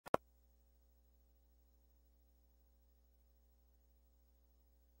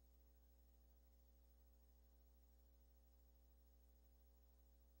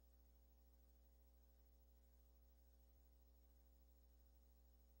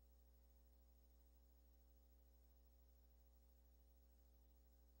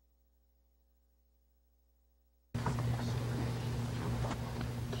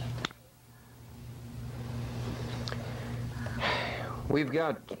We've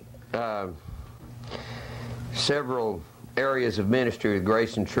got several areas of ministry with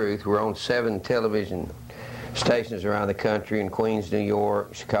Grace and Truth. We're on 7 television stations around the country in Queens, New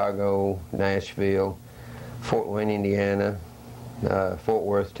York, Chicago, Nashville, Fort Wayne, Indiana, Fort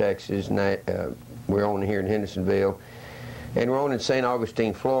Worth, Texas. We're on here in Hendersonville. And we're on in St.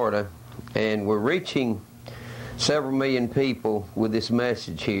 Augustine, Florida. And we're reaching several million people with this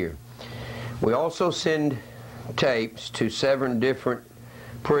message here. We also send tapes to 7 different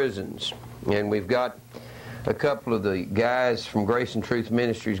prisons. And we've got a couple of the guys from Grace and Truth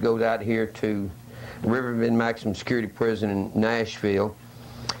Ministries goes out here to Riverbend Maximum Security Prison in Nashville.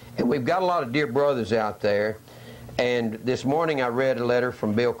 And we've got a lot of dear brothers out there. And this morning I read a letter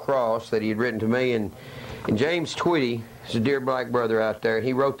from Bill Cross that he had written to me. And James Twitty is a dear black brother out there.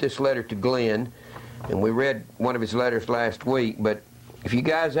 He wrote this letter to Glenn. And we read one of his letters last week. But if you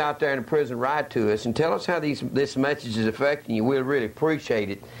guys out there in the prison, write to us and tell us how this message is affecting you. We'll really appreciate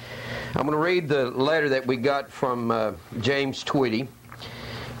it. I'm going to read the letter that we got from James Twitty.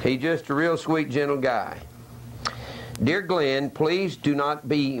 He's just a real sweet, gentle guy. Dear Glenn, please do not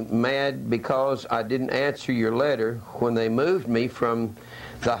be mad because I didn't answer your letter when they moved me from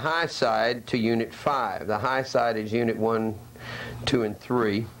the high side to Unit 5. The high side is Unit 1, 2, and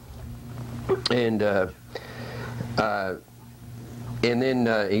 3. And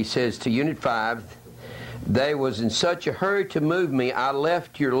then he says to Unit 5, they was in such a hurry to move me, I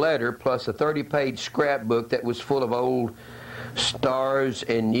left your letter plus a 30-page scrapbook that was full of old stars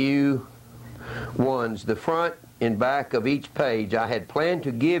and new ones. The front and back of each page, I had planned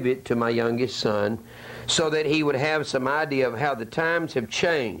to give it to my youngest son so that he would have some idea of how the times have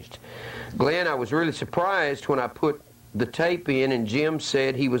changed. Glenn, I was really surprised when I put the tape in and Jim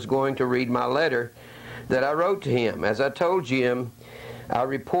said he was going to read my letter that I wrote to him. As I told Jim, I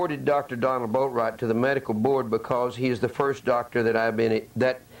reported Dr. Donald Boatwright to the medical board because he is the first doctor that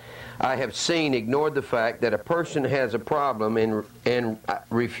I have seen ignored the fact that a person has a problem and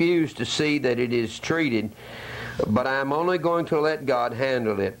refused to see that it is treated, but I am only going to let God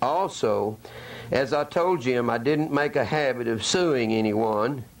handle it. Also, as I told Jim, I didn't make a habit of suing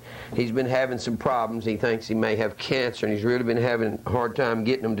anyone. He's been having some problems. He thinks he may have cancer, and he's really been having a hard time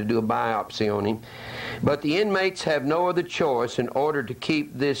getting them to do a biopsy on him. But the inmates have no other choice in order to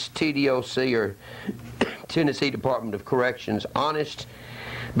keep this TDOC, or Tennessee Department of Corrections, honest,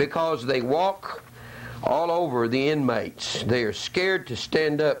 because they walk all over the inmates. They are scared to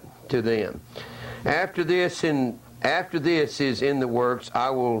stand up to them. After this is in the works, I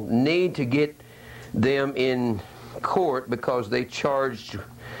will need to get them in court because they charged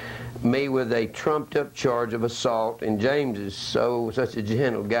me with a trumped-up charge of assault, and James is such a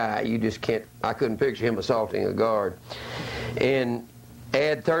gentle guy, I couldn't picture him assaulting a guard. And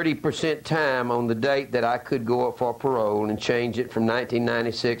add 30% time on the date that I could go up for parole and change it from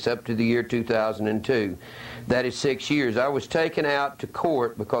 1996 up to the year 2002. That is 6 years. I was taken out to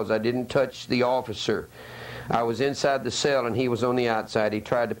court because I didn't touch the officer. I was inside the cell and he was on the outside. He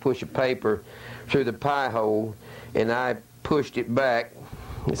tried to push a paper through the pie hole and I pushed it back.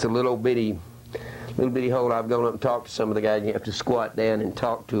 It's a little bitty hole. I've gone up and talked to some of the guys. You have to squat down and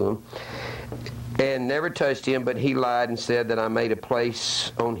talk to them. And never touched him, but he lied and said that I made a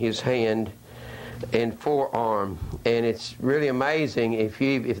place on his hand and forearm. And it's really amazing if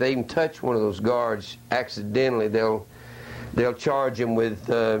they even touch one of those guards accidentally, they'll charge him with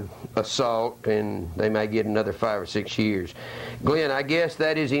assault, and they may get another 5 or 6 years. Glenn, I guess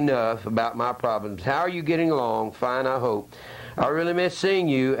that is enough about my problems. How are you getting along? Fine, I hope. I really miss seeing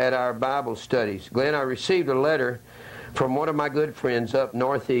you at our Bible studies. Glenn, I received a letter from one of my good friends up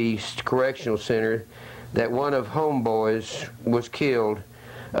Northeast Correctional Center that one of homeboys was killed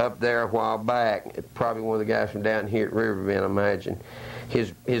up there a while back. Probably one of the guys from down here at Riverbend, I imagine.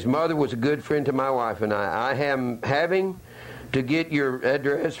 His mother was a good friend to my wife and I am having to get your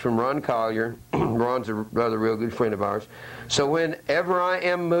address from Ron Collier. Ron's a real good friend of ours. So whenever I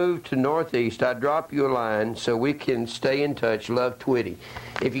am moved to Northeast, I drop you a line so we can stay in touch. Love, Twitty.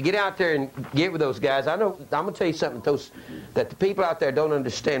 If you get out there and get with those guys, I'm going to tell you something that the people out there don't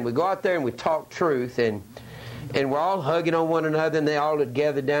understand. We go out there and we talk truth, and we're all hugging on one another, and they all had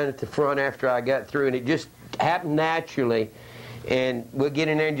gathered down at the front after I got through, and it just happened naturally. And we'll get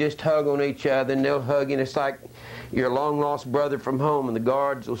in there and just hug on each other, and they'll hug, and it's like your long-lost brother from home, and the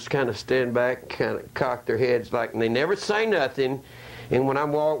guards will kind of stand back, kind of cock their heads, and they never say nothing. And when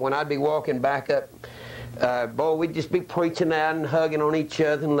I'd be walking back up, boy, we'd just be preaching out and hugging on each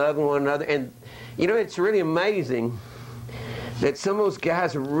other and loving one another. And, it's really amazing that some of those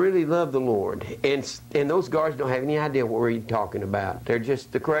guys really love the Lord. And those guards don't have any idea what we're talking about. They're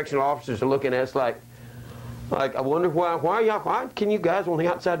just, the correctional officers are looking at us like, Like, I wonder why can you guys on the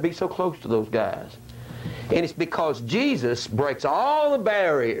outside be so close to those guys? And it's because Jesus breaks all the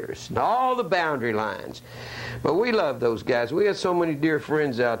barriers and all the boundary lines. But we love those guys. We have so many dear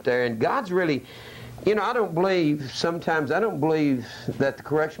friends out there, and God's really, I don't believe that the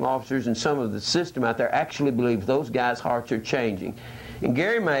correctional officers and some of the system out there actually believe those guys' hearts are changing. And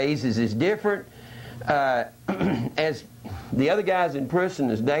Gary Mays is as different as the other guys in prison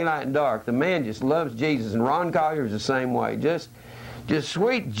as daylight and dark. The man just loves Jesus, and Ron Collier's the same way. Just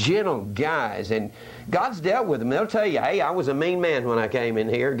sweet, gentle guys, and God's dealt with them. They'll tell you, hey, I was a mean man when I came in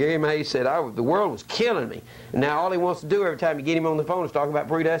here. Gary Mays said the world was killing me, and now all he wants to do every time you get him on the phone is talk about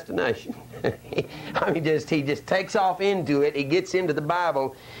predestination. I mean, he just takes off into it. He gets into the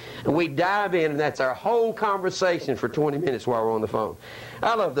Bible, and we dive in, and that's our whole conversation for 20 minutes while we're on the phone.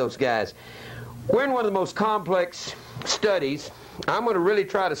 I love those guys. We're in one of the most complex studies. I'm going to really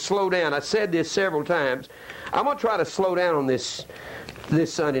try to slow down. I said this several times. I'm going to try to slow down on this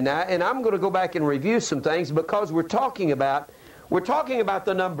Sunday night, and I'm going to go back and review some things because we're talking about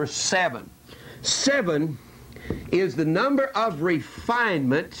the number 7. 7 is the number of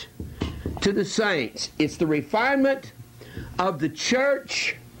refinement to the saints. It's the refinement of the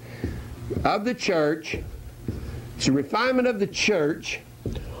church. It's the refinement of the church,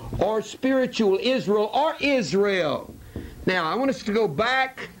 or spiritual Israel. Now, I want us to go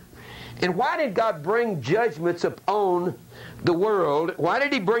back. And why did God bring judgments upon the world? Why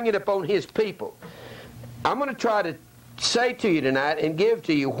did He bring it upon His people? I'm going to try to say to you tonight and give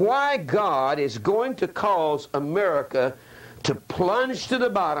to you why God is going to cause America to plunge to the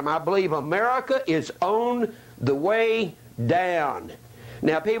bottom. I believe America is on the way down.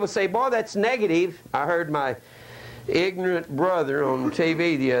 Now, people say, boy, that's negative. I heard my ignorant brother on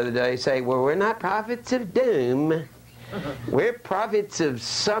TV the other day say, well, we're not prophets of doom. We're prophets of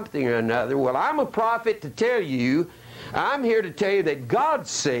something or another. Well, I'm a prophet to tell you, I'm here to tell you that God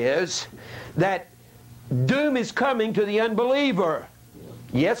says that doom is coming to the unbeliever.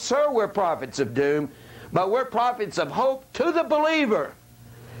 Yes, sir, we're prophets of doom, but we're prophets of hope to the believer.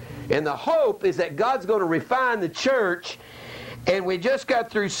 And the hope is that God's going to refine the church. And we just got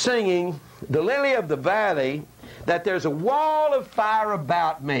through singing the Lily of the Valley, that there's a wall of fire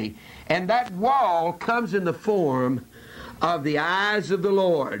about me. And that wall comes in the form of the eyes of the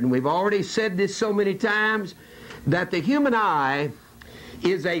Lord. And we've already said this so many times, that the human eye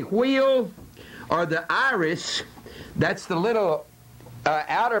is a wheel, or the iris, that's the little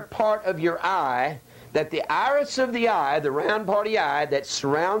outer part of your eye, that the iris of the eye, the round part of the eye that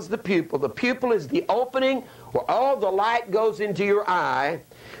surrounds the pupil is the opening where all the light goes into your eye.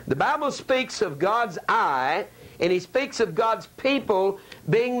 The Bible speaks of God's eye, and He speaks of God's people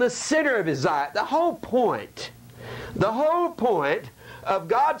being the center of His eye. The whole point of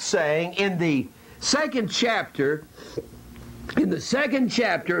God saying in the second chapter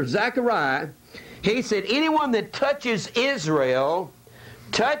of Zechariah, He said, anyone that touches Israel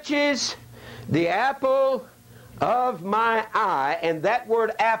touches the apple of my eye. And that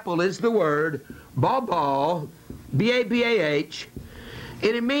word apple is the word babal, B-A-B-A-H,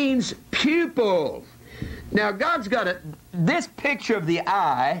 and it means pupil. Now, God's got this picture of the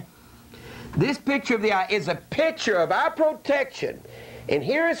eye. This picture of the eye is a picture of our protection. And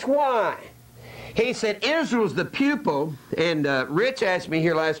here's why. He said Israel's the pupil. And Rich asked me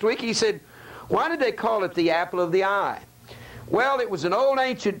here last week, he said, why did they call it the apple of the eye? Well, it was an old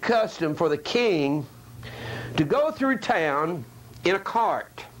ancient custom for the king to go through town in a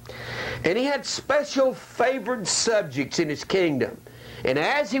cart. And he had special favored subjects in his kingdom. And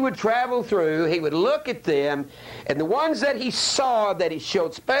as he would travel through, he would look at them, and the ones that he saw that he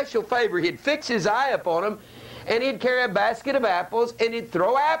showed special favor, he'd fix his eye upon them, and he'd carry a basket of apples, and he'd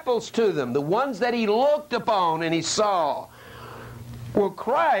throw apples to them, the ones that he looked upon and he saw. Well,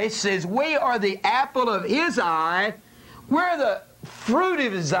 Christ says we are the apple of His eye. We're the fruit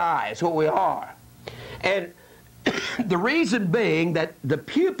of His eye is what we are. And the reason being that the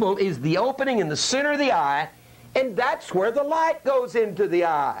pupil is the opening in the center of the eye, and that's where the light goes into the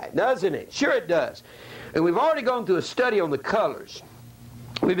eye, doesn't it? Sure it does. And we've already gone through a study on the colors.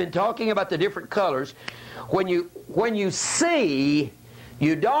 We've been talking about the different colors. When you see,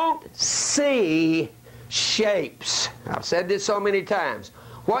 you don't see shapes. I've said this so many times.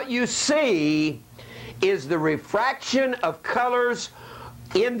 What you see is the refraction of colors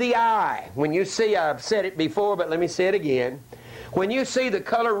in the eye. When you see, I've said it before, but let me say it again. When you see the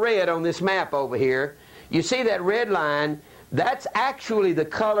color red on this map over here, you see that red line, that's actually the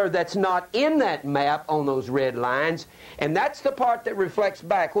color that's not in that map on those red lines, and that's the part that reflects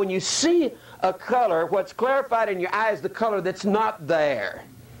back. When you see a color, what's clarified in your eye is the color that's not there.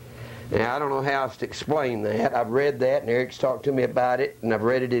 Now, I don't know how else to explain that. I've read that, and Eric's talked to me about it, and I've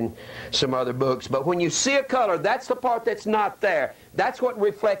read it in some other books. But when you see a color, that's the part that's not there. That's what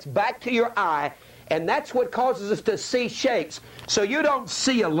reflects back to your eye, and that's what causes us to see shapes. So you don't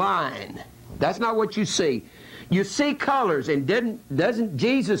see a line. That's not what you see. You see colors, and doesn't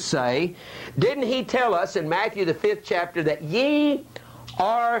Jesus say, didn't He tell us in Matthew the 5th chapter that ye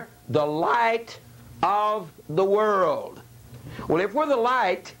are the light of the world? Well, if we're the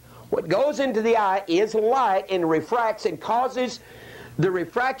light, what goes into the eye is light and refracts and causes the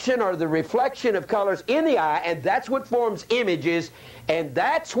refraction or the reflection of colors in the eye, and that's what forms images, and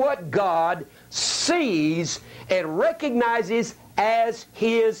that's what God sees and recognizes as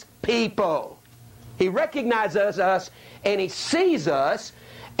His people. He recognizes us and He sees us,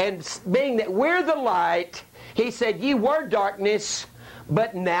 and being that we're the light, He said, ye were darkness,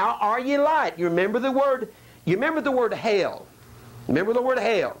 but now are ye light. You remember the word hell. Remember the word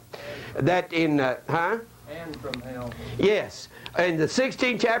hell? That in, And from hell. Yes. In the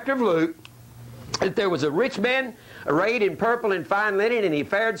 16th chapter of Luke, that there was a rich man arrayed in purple and fine linen, and he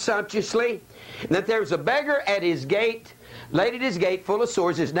fared sumptuously. And that there was a beggar at his gate, laid at his gate full of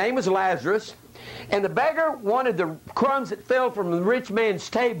sores. His name was Lazarus. And the beggar wanted the crumbs that fell from the rich man's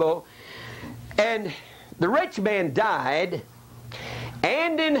table. And the rich man died.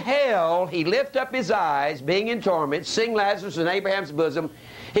 And in hell he lift up his eyes, being in torment, seeing Lazarus in Abraham's bosom.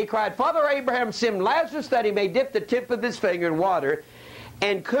 He cried, Father Abraham, send Lazarus that he may dip the tip of his finger in water,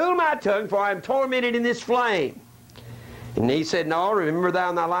 and cool my tongue, for I am tormented in this flame. And he said, No, remember thou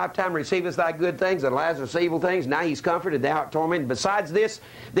in thy lifetime receivest thy good things, and Lazarus evil things. Now he's comforted, thou art tormented. Besides this,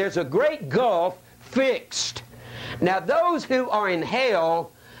 there's a great gulf fixed. Now those who are in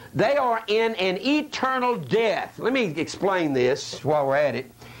hell, they are in an eternal death. Let me explain this while we're at it.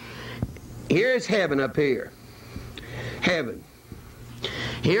 Here's heaven up here. Heaven.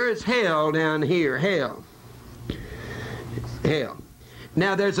 Here is hell down here. Hell. Hell.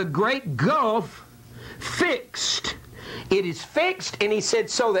 Now there's a great gulf fixed. It is fixed, and He said,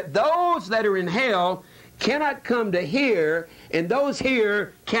 so that those that are in hell cannot come to here, and those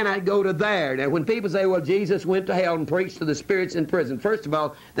here cannot go to there. Now, when people say, well, Jesus went to hell and preached to the spirits in prison, first of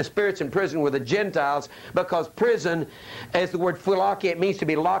all, the spirits in prison were the Gentiles, because prison, as the word phylaki, it means to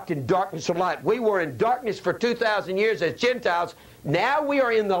be locked in darkness or light. We were in darkness for 2,000 years as Gentiles. Now we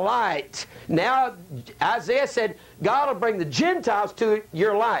are in the light. Now, Isaiah said, God will bring the Gentiles to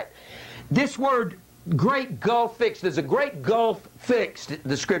your light. This word, great gulf fixed. There's a great gulf fixed,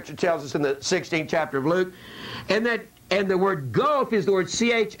 the Scripture tells us in the 16th chapter of Luke. And the word gulf is the word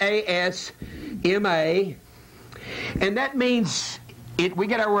C-H-A-S-M-A. And that means, we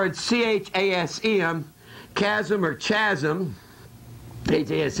get our word C-H-A-S-M, chasm or chasm,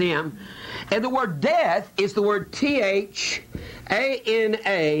 H-A-S-M. And the word death is the word T-H-A-N-A-T-O-S,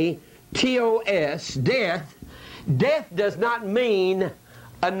 death. Death does not mean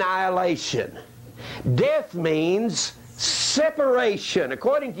annihilation. Death means separation.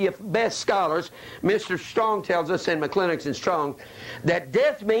 According to your best scholars, Mr. Strong tells us in McClintock and Strong, that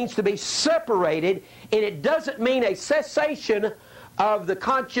death means to be separated, and it doesn't mean a cessation of the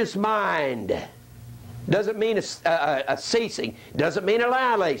conscious mind. Doesn't mean a ceasing. Doesn't mean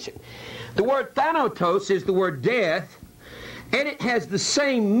annihilation. The word thanatos is the word death, and it has the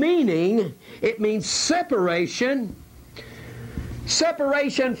same meaning. It means separation.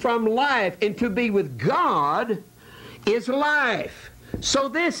 Separation from life, and to be with God is life. So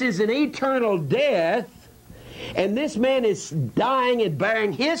this is an eternal death, and this man is dying and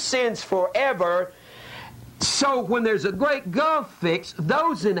bearing his sins forever. So when there's a great gulf fixed,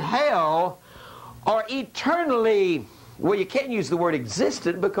 those in hell are eternally, well, you can't use the word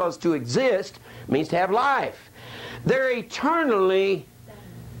existent, because to exist means to have life. They're eternally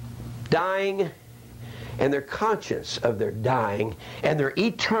dying, and they're conscious of their dying, and they're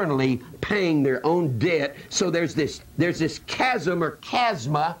eternally paying their own debt. So there's this chasm or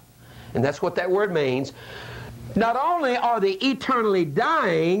chasma, and that's what that word means. Not only are they eternally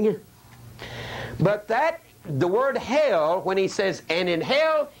dying, but the word hell, when he says, and in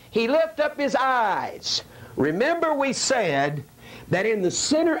hell he lift up his eyes. Remember, we said that in the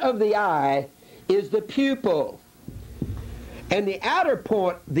center of the eye is the pupil. And the outer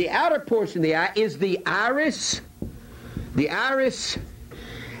portion of the eye is the iris. The iris,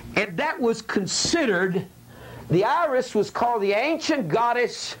 and that was considered, the iris was called the ancient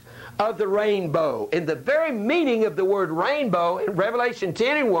goddess of the rainbow. And the very meaning of the word rainbow in Revelation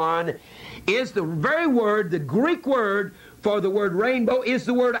 10:1 is the very word, the Greek word for the word rainbow is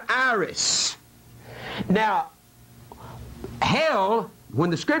the word iris. Now, hell, when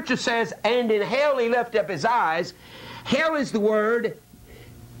the Scripture says, and in hell he lifted up his eyes, hell is the word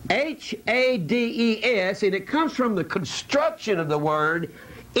H-A-D-E-S, and it comes from the construction of the word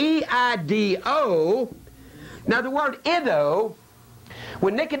E-I-D-O. Now the word ido,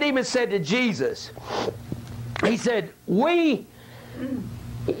 when Nicodemus said to Jesus, he said, we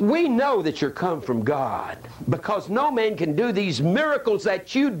know that you're come from God, because no man can do these miracles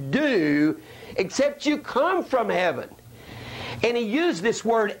that you do except you come from heaven. And he used this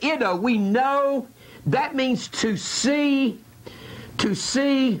word ido. We know, that means to see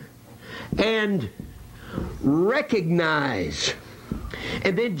and recognize.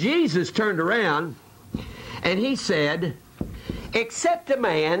 And then Jesus turned around and he said, except a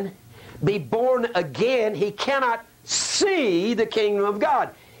man be born again, he cannot see the kingdom of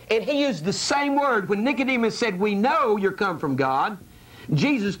God. And he used the same word. When Nicodemus said, we know you're come from God,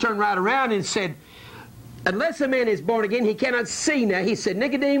 Jesus turned right around and said, unless a man is born again, he cannot see. Now, he said,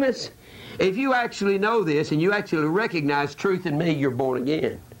 Nicodemus, if you actually know this and you actually recognize truth in me, you're born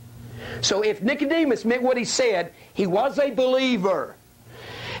again. So if Nicodemus meant what he said, he was a believer.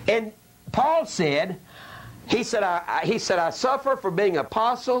 And Paul said, he said, I suffer for being an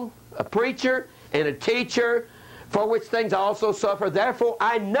apostle, a preacher, and a teacher, for which things I also suffer. Therefore,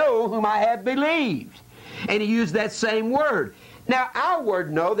 I know whom I have believed. And he used that same word. Now, our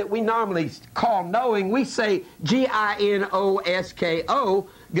word know that we normally call knowing, we say G-I-N-O-S-K-O,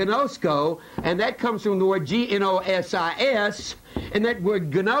 gnosko, and that comes from the word G-N-O-S-I-S, and that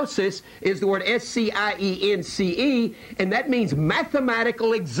word gnosis is the word S-C-I-E-N-C-E, and that means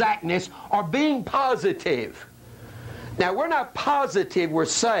mathematical exactness or being positive. Now, we're not positive we're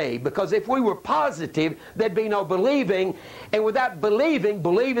saved, because if we were positive, there'd be no believing. And without believing,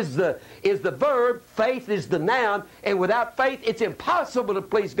 believe is the verb, faith is the noun, and without faith, it's impossible to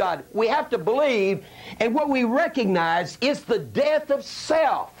please God. We have to believe, and what we recognize is the death of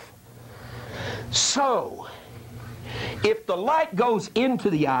self. So, if the light goes into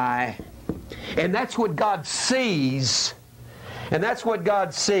the eye, and that's what God sees,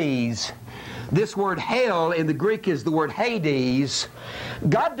 this word hell in the Greek is the word Hades.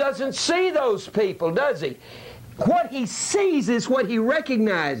 God doesn't see those people, does He? What He sees is what He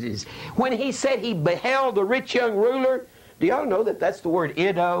recognizes. When He said He beheld the rich young ruler, do y'all know that that's the word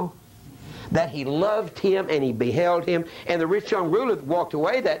ido? That He loved him and He beheld him. And the rich young ruler walked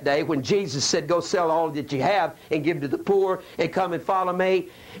away that day when Jesus said, go sell all that you have and give to the poor and come and follow me.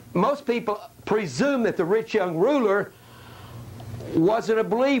 Most people presume that the rich young ruler wasn't a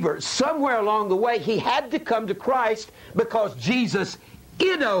believer. Somewhere along the way, he had to come to Christ because Jesus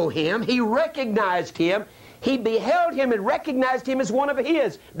ido him. He recognized him. He beheld him and recognized him as one of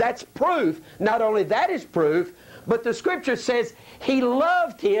his. That's proof. Not only that is proof, but the Scripture says he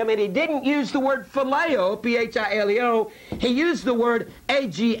loved him, and he didn't use the word phileo, P-H-I-L-E-O. He used the word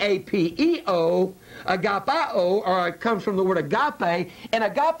A-G-A-P-E-O, agapao, or it comes from the word agape, and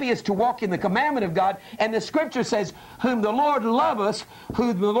agape is to walk in the commandment of God, and the Scripture says, whom the Lord loveth,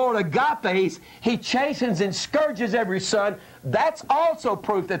 whom the Lord agapes, He chastens and scourges every son. That's also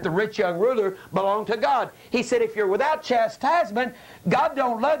proof that the rich young ruler belonged to God. He said, if you're without chastisement, God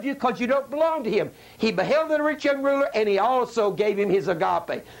don't love you because you don't belong to Him. He beheld the rich young ruler, and He also gave him His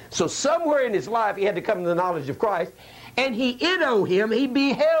agape. So somewhere in his life, he had to come to the knowledge of Christ. And He ido him, He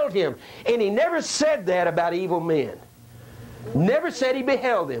beheld him. And He never said that about evil men. Never said He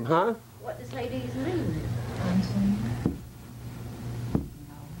beheld them, huh? What does Hades mean?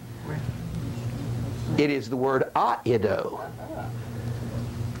 It is the word aido.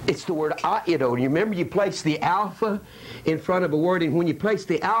 It's the word aido. You remember you place the alpha in front of a word, and when you place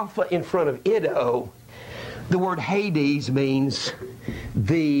the alpha in front of ido, the word Hades means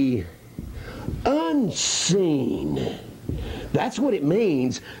the unseen. That's what it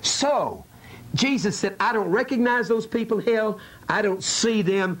means. So, Jesus said, I don't recognize those people in hell. I don't see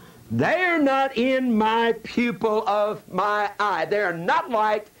them. They're not in my pupil of my eye. They are not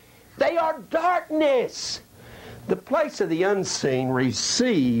light. They are darkness. The place of the unseen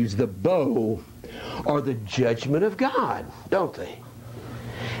receives the bow or the judgment of God, don't they?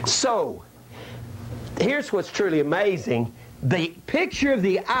 So, here's what's truly amazing. The picture of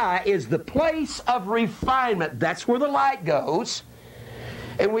the eye is the place of refinement. That's where the light goes.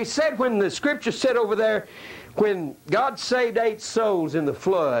 And we said when the Scripture said over there, when God saved 8 souls in the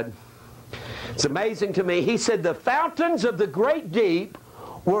flood, it's amazing to me. He said the fountains of the great deep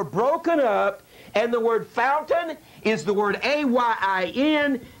were broken up, and the word fountain is the word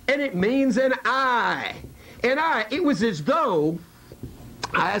A-Y-I-N, and it means an eye. An eye. It was as though,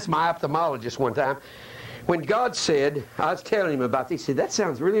 I asked my ophthalmologist one time, when God said, I was telling him about this, he said, that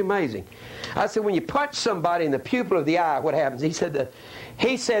sounds really amazing. I said, when you punch somebody in the pupil of the eye, what happens? He said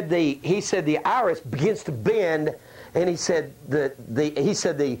the iris begins to bend And he said the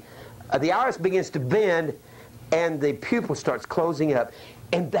iris begins to bend, and the pupil starts closing up.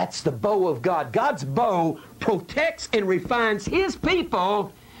 And that's the bow of God. God's bow protects and refines His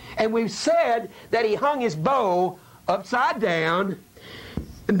people. And we've said that He hung His bow upside down.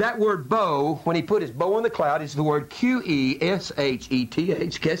 And that word bow, when He put His bow on the cloud, is the word Q-E-S-H-E-T-H,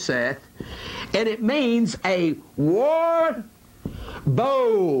 keseth. And it means a war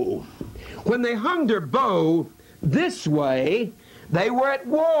bow. When they hung their bow this way, they were at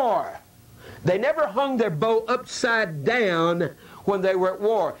war. They never hung their bow upside down when they were at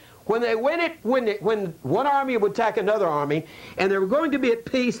war. When one army would attack another army, and they were going to be at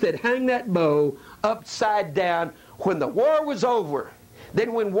peace, they'd hang that bow upside down. When the war was over,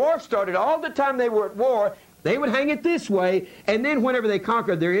 then when war started, all the time they were at war, they would hang it this way, and then whenever they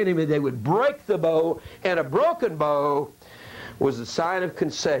conquered their enemy, they would break the bow, and a broken bow was a sign of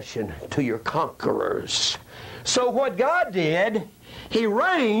concession to your conquerors. So what God did, He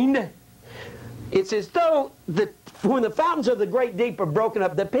reigned. It's as though when the fountains of the great deep are broken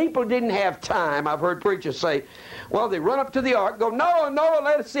up, the people didn't have time. I've heard preachers say, well, they run up to the ark, go, Noah, Noah,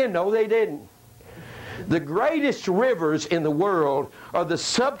 let us in. No, they didn't. The greatest rivers in the world are the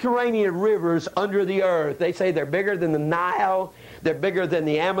subterranean rivers under the earth. They say they're bigger than the Nile, they're bigger than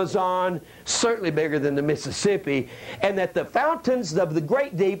the Amazon, certainly bigger than the Mississippi, and that the fountains of the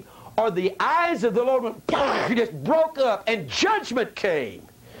great deep are the eyes of the Lord. He just broke up, and judgment came.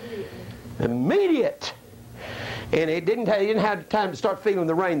 Immediate. And he didn't have time to start feeling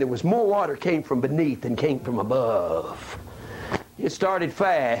the rain. There was more water came from beneath than came from above. It started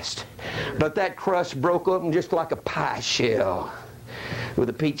fast, but that crust broke open just like a pie shell with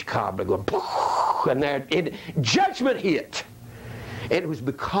a peach cobbler going, and there, judgment hit. And it was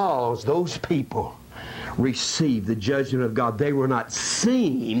because those people received the judgment of God. They were not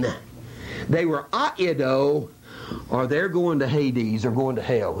seen. They were aido, or they're going to Hades or going to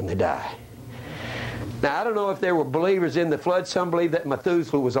hell when they die. Now, I don't know if there were believers in the flood. Some believe that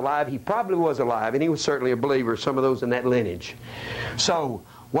Methuselah was alive. He probably was alive, and he was certainly a believer, some of those in that lineage. So,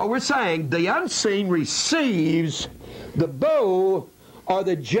 what we're saying, the unseen receives the bow or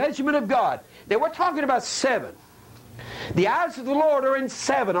the judgment of God. Now, we're talking about 7. The eyes of the Lord are in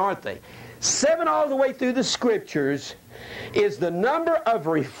 7, aren't they? 7 all the way through the Scriptures is the number of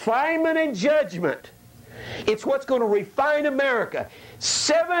refinement and judgment. It's what's going to refine America.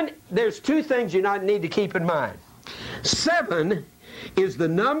 7, there's 2 things you need to keep in mind. 7 is the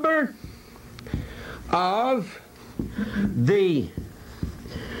number of the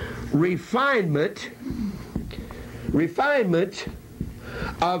refinement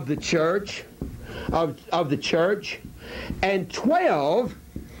of the church, of the church, and 12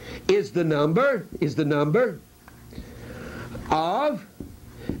 is the number of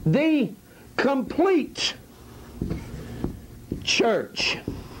the complete church,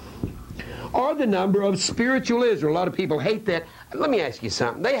 or the number of spiritual Israel. A lot of people hate that. Let me ask you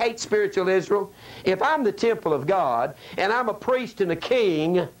something. They hate spiritual Israel. If I'm the temple of God, and I'm a priest and a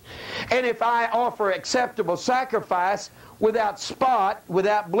king, and if I offer acceptable sacrifice without spot,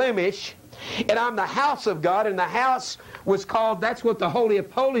 without blemish, and I'm the house of God, and the house was called, that's what the Holy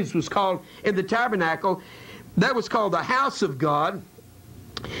of Holies was called in the tabernacle. That was called the house of God.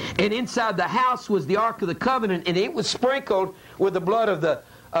 And inside the house was the Ark of the Covenant, and it was sprinkled with the blood of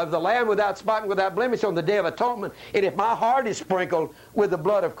the Lamb without spot and without blemish on the Day of Atonement. And if my heart is sprinkled with the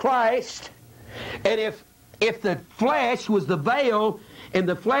blood of Christ, and if the flesh was the veil, and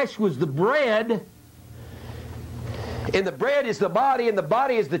the flesh was the bread, and the bread is the body, and the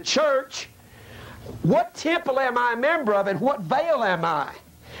body is the church, what temple am I a member of, and what veil am I?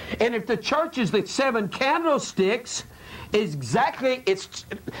 And if the church is the 7 candlesticks, it's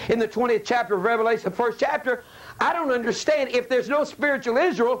in the 20th chapter of Revelation, the 1st chapter. I don't understand. If there's no spiritual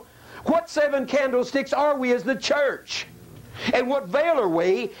Israel, what 7 candlesticks are we as the church? And what veil are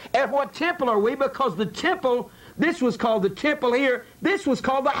we? And what temple are we? Because the temple, this was called the temple here, this was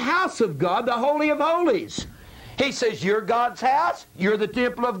called the house of God, the Holy of Holies. He says, you're God's house, you're the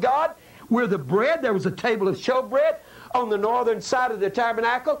temple of God, we're the bread. There was a table of showbread on the northern side of the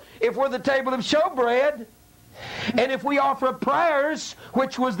tabernacle. If we're the table of showbread, and if we offer prayers,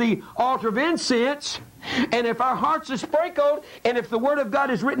 which was the altar of incense, and if our hearts are sprinkled, and if the Word of God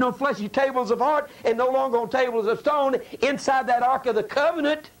is written on fleshy tables of heart and no longer on tables of stone inside that Ark of the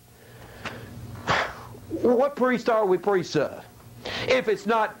Covenant, what priest are we priests of? If it's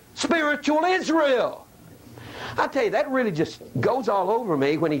not spiritual Israel. I tell you, that really just goes all over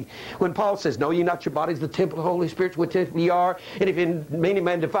me when Paul says, know ye not your bodies the temple of the Holy Spirit, which ye are, and if any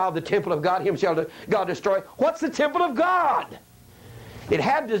man defile the temple of God, him shall God destroy. What's the temple of God? It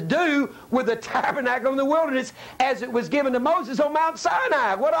had to do with the tabernacle in the wilderness as it was given to Moses on Mount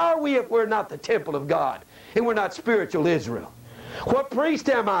Sinai. What are we if we're not the temple of God and we're not spiritual Israel? What priest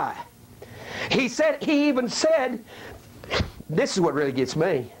am I? He even said, this is what really gets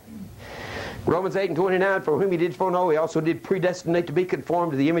me. Romans 8:29, for whom he did foreknow, he also did predestinate to be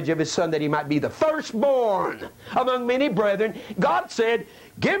conformed to the image of his Son, that he might be the firstborn among many brethren. God said,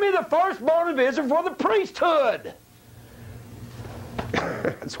 give me the firstborn of Israel for the priesthood.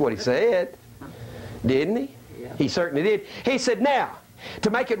 That's what he said. Didn't he? Yeah. He certainly did. He said, now,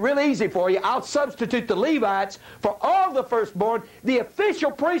 to make it real easy for you, I'll substitute the Levites for all the firstborn. The official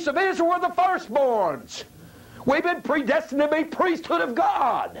priests of Israel were the firstborns. We've been predestined to be priesthood of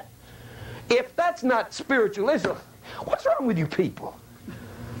God. If that's not spiritual Israel, what's wrong with you people?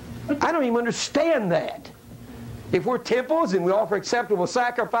 I don't even understand that. If we're temples and we offer acceptable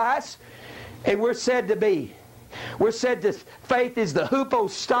sacrifice, and we're said that faith is the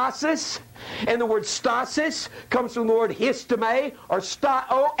hypostasis, and the word stasis comes from the word histome or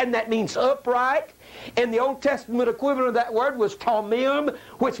stao, and that means upright. And the Old Testament equivalent of that word was talmium,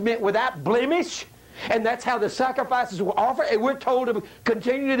 which meant without blemish. And that's how the sacrifices were offered. And we're told to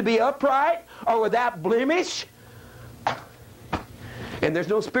continue to be upright or without blemish. And there's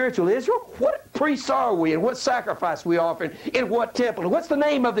no spiritual Israel. What priests are we, and what sacrifice we offer, in what temple, and what's the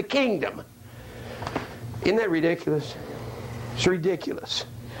name of the kingdom? Isn't that ridiculous? It's ridiculous.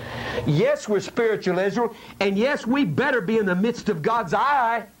 Yes, we're spiritual Israel, and yes, we better be in the midst of God's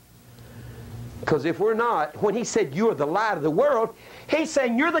eye. Because if we're not, when he said you're the light of the world, he's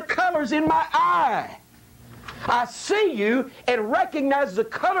saying you're the colors in my eye. I see you and recognize the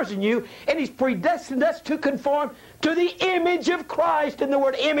colors in you, and he's predestined us to conform to the image of Christ. And the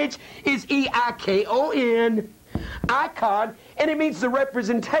word image is E-I-K-O-N, icon, and it means the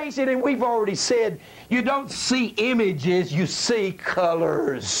representation. And we've already said you don't see images, you see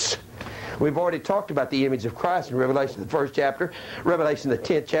colors. We've already talked about the image of Christ in Revelation, the 1st chapter, Revelation, the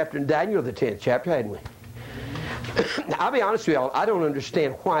 10th chapter, and Daniel, the 10th chapter, hadn't we? I'll be honest with y'all, I don't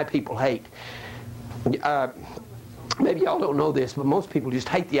understand why people hate. Maybe y'all don't know this, but most people just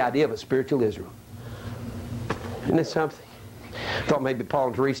hate the idea of a spiritual Israel. Isn't that something? I thought maybe Paul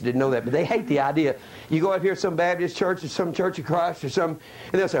and Teresa didn't know that, but they hate the idea. You go out here to some Baptist church or some Church of Christ or some,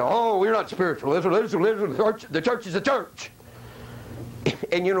 and they'll say, oh, we're not spiritual Israel. The church is a church.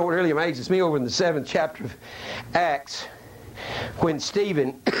 And you know what really amazes me? Over in the 7th chapter of Acts, when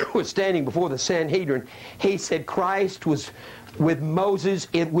Stephen was standing before the Sanhedrin, he said Christ was with Moses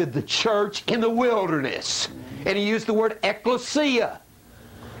and with the church in the wilderness. And he used the word ecclesia.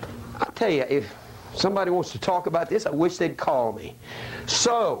 I'll tell you, if somebody wants to talk about this, I wish they'd call me.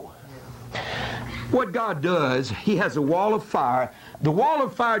 So, what God does, he has a wall of fire. The wall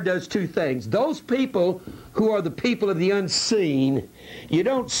of fire does two things. Those people who are the people of the unseen, you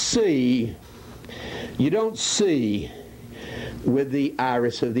don't see with the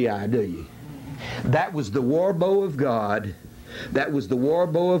iris of the eye, do you? That was the war bow of God. That was the war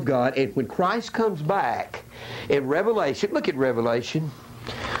bow of God. And when Christ comes back in Revelation, look at Revelation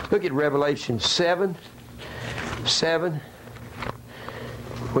 7.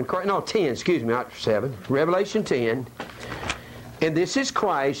 10, excuse me, not 7. Revelation 10. And this is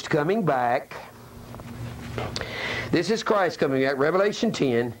Christ coming back. This is Christ coming back, Revelation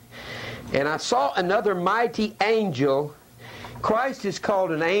 10. And I saw another mighty angel. Christ is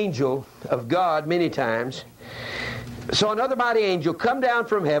called an angel of God many times. So another mighty angel come down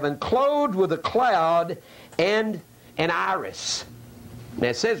from heaven, clothed with a cloud and an iris. Now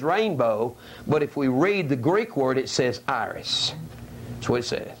it says rainbow, but if we read the Greek word, it says iris. That's what it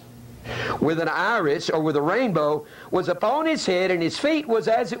says. With an iris, or with a rainbow, was upon his head, and his feet was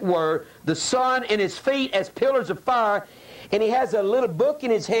as it were the sun, and his feet as pillars of fire. And he has a little book in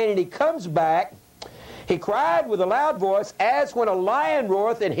his hand, and he comes back. He cried with a loud voice, as when a lion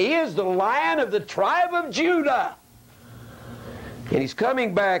roareth, and he is the Lion of the tribe of Judah. And he's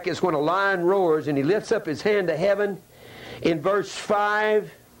coming back as when a lion roars, and he lifts up his hand to heaven in verse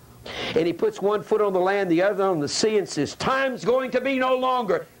 5. And he puts one foot on the land, the other on the sea, and says, time's going to be no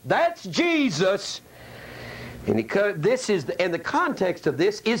longer. That's Jesus. And the context of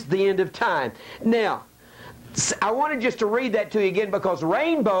this is the end of time. Now, I wanted just to read that to you again, because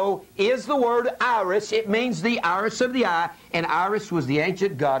rainbow is the word iris. It means the iris of the eye, and Iris was the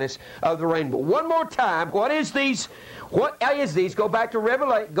ancient goddess of the rainbow. One more time, what is these? What is these? Go back to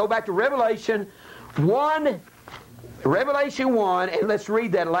Revelation 1. Revelation 1, and let's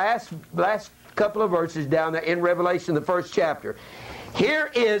read that last couple of verses down there in Revelation, the 1st chapter.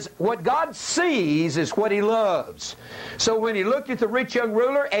 Here is what God sees is what He loves. So when He looked at the rich young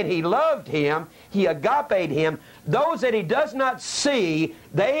ruler and He loved him, He agape'd him. Those that He does not see,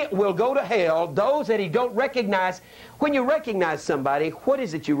 they will go to hell. Those that He don't recognize. When you recognize somebody, what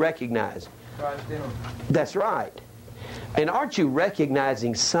is it you recognize? Christ in them. That's right. And aren't you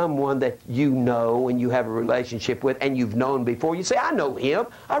recognizing someone that you know and you have a relationship with and you've known before? You say, I know him.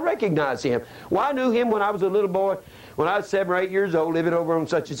 I recognize him. Well, I knew him when I was a little boy, when I was 7 or 8 years old, living over on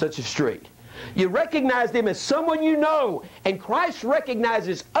such and such a street. You recognize them as someone you know. And Christ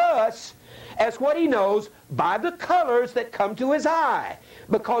recognizes us as what He knows by the colors that come to His eye.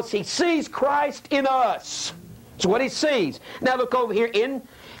 Because He sees Christ in us. That's what He sees. Now look over here in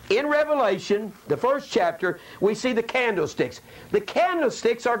Revelation, the 1st chapter, we see the candlesticks. The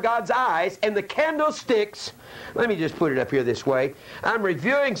candlesticks are God's eyes, and the candlesticks, let me just put it up here this way. I'm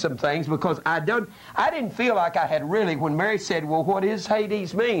reviewing some things because I didn't feel like I had really, when Mary said, well, what does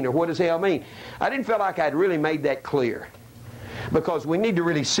Hades mean, or what does hell mean? I didn't feel like I had really made that clear. Because we need to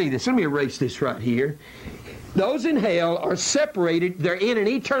really see this. Let me erase this right here. Those in hell are separated. They're in an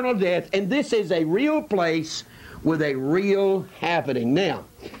eternal death, and this is a real place with a real happening. Now,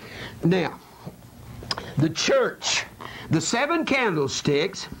 the church, the 7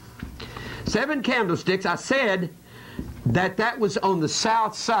 candlesticks, I said that was on the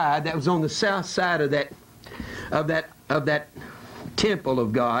south side. That was on the south side of that temple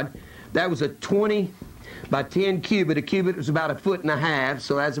of God. That was a 20 by 10 cubit. A cubit was about 1.5 feet,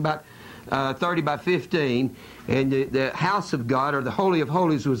 so that's about 30 by 15. And the house of God, or the Holy of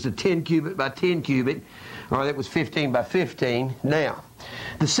Holies, was a 10 cubit by 10 cubit, or that was 15 by 15. Now,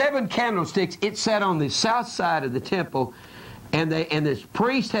 the 7 candlesticks, it sat on the south side of the temple, and this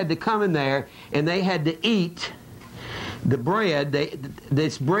priest had to come in there, and they had to eat the bread.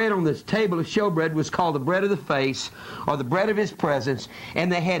 This bread on this table of showbread was called the bread of the face, or the bread of His presence,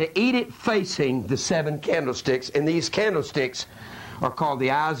 and they had to eat it facing the 7 candlesticks, and these candlesticks are called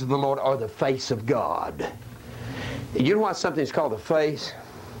the eyes of the Lord, or the face of God. You know why something's called the face?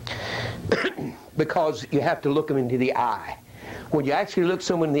 Because you have to look them into the eye. When you actually look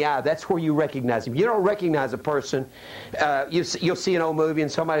someone in the eye, that's where you recognize them. You don't recognize a person. You'll see an old movie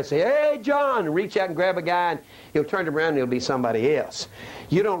and somebody say, hey, John, and reach out and grab a guy, and he'll turn around and it'll be somebody else.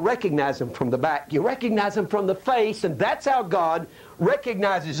 You don't recognize them from the back. You recognize them from the face, and that's how God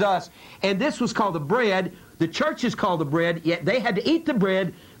recognizes us. And this was called the bread. The church is called the bread, yet they had to eat the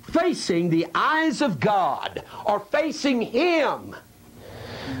bread facing the eyes of God, or facing Him.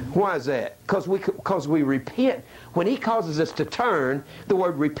 Why is that? Because we repent. When He causes us to turn, the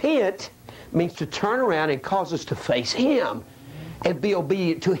word repent means to turn around and cause us to face Him and be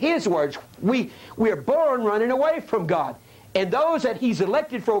obedient to His words. We are born running away from God. And those that He's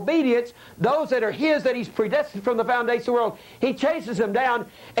elected for obedience, those that are His, that He's predestined from the foundation of the world, He chases them down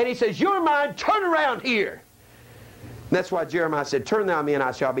and He says, you're mine, turn around here. And that's why Jeremiah said, turn thou me and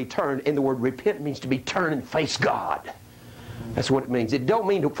I shall be turned. And the word repent means to be turned and face God. That's what it means. It don't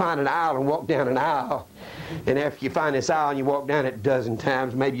mean to find an aisle and walk down an aisle. And after you find this aisle and you walk down it a dozen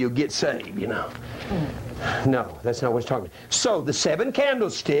times, maybe you'll get saved, you know. No, that's not what it's talking about. So, the 7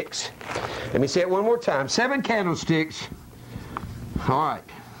 candlesticks, let me say it one more time. 7 candlesticks. All right.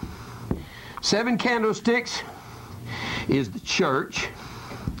 7 candlesticks is the church.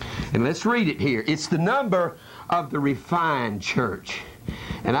 And let's read it here. It's the number of the refined church.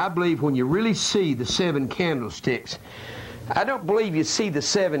 And I believe when you really see the 7 candlesticks, I don't believe you see the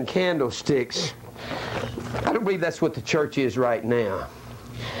 7 candlesticks. I don't believe that's what the church is right now.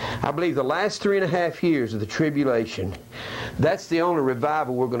 I believe the last 3.5 years of the tribulation, that's the only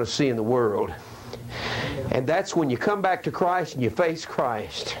revival we're going to see in the world. And that's when you come back to Christ and you face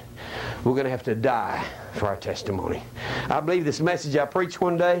Christ. We're going to have to die for our testimony. I believe this message I preached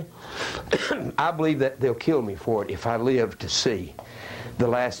one day, I believe that they'll kill me for it if I live to see the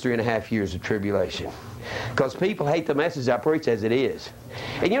last 3.5 years of tribulation. Because people hate the message I preach as it is.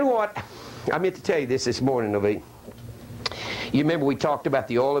 And you know what? I meant to tell you this morning, Naveed. You remember we talked about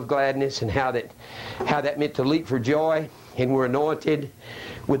the oil of gladness and how that meant to leap for joy, and we're anointed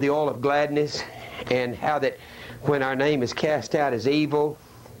with the oil of gladness, and how that when our name is cast out as evil.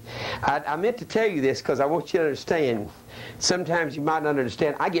 I meant to tell you this because I want you to understand. Sometimes you might not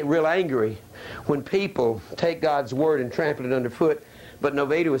understand. I get real angry when people take God's word and trample it underfoot. But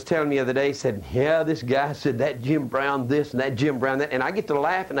Novita was telling me the other day, said, yeah, this guy said that Jim Brown this and that Jim Brown that. And I get to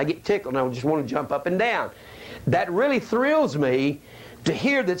laugh and I get tickled and I just want to jump up and down. That really thrills me to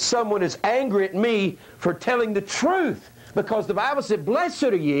hear that someone is angry at me for telling the truth. Because the Bible said, blessed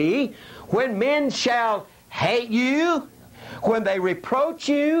are ye when men shall hate you, when they reproach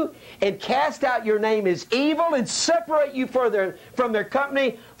you and cast out your name as evil and separate you from their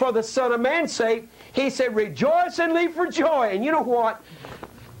company for the Son of Man's sake, he said, rejoice and leap for joy. And you know what?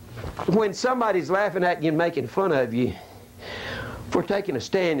 When somebody's laughing at you and making fun of you for taking a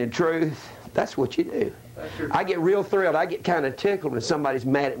stand in truth, that's what you do. I get real thrilled. I get kind of tickled when somebody's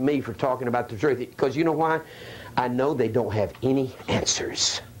mad at me for talking about the truth. Because you know why? I know they don't have any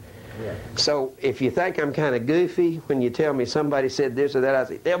answers. Yeah. So if you think I'm kind of goofy when you tell me somebody said this or that, I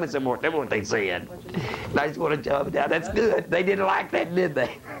say, tell me some more. Tell me what they said. And I just want to jump down. That's good. They didn't like that, did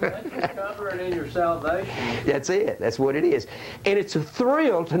they? Cover it in your salvation. That's it. That's what it is. And it's a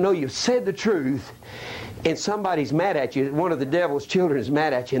thrill to know you've said the truth and somebody's mad at you. One of the devil's children is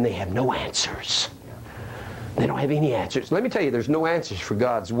mad at you and they have no answers. They don't have any answers. Let me tell you, there's no answers for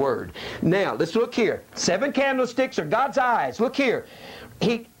God's Word. Now, let's look here. 7 candlesticks are God's eyes. Look here.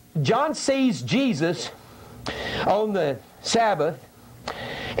 John sees Jesus on the Sabbath,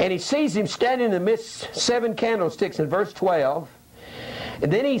 and he sees him standing in the midst of 7 candlesticks in verse 12.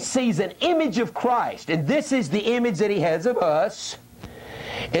 And then he sees an image of Christ, and this is the image that he has of us.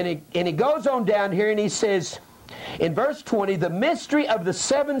 And he goes on down here and he says, in verse 20, the mystery of the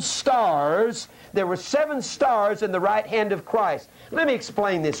 7 stars. There were 7 stars in the right hand of Christ. Let me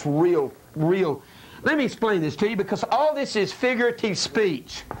explain this let me explain this to you, because all this is figurative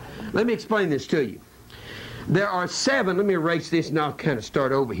speech. Let me explain this to you. There are 7, let me erase this and I'll kind of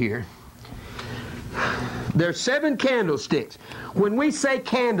start over here. There are 7 candlesticks. When we say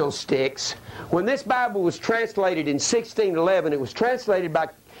candlesticks, when this Bible was translated in 1611, it was translated by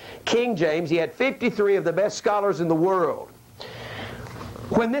King James. He had 53 of the best scholars in the world.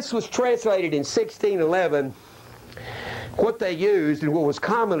 When this was translated in 1611, what they used and what was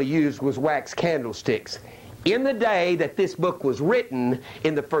commonly used was wax candlesticks. In the day that this book was written,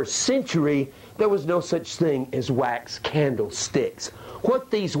 in the 1st century, there was no such thing as wax candlesticks. What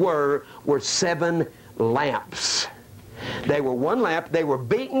these were 7 lamps. They were 1 lamp. They were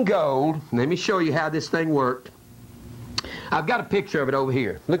beaten gold. Let me show you how this thing worked. I've got a picture of it over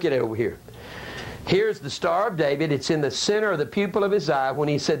here. Look at it over here. Here's the Star of David. It's in the center of the pupil of his eye when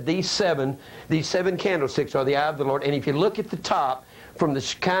he said these seven candlesticks are the eye of the Lord. And if you look at the top from the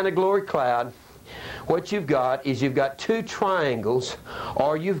Shekinah glory cloud, what you've got is you've got 2 triangles,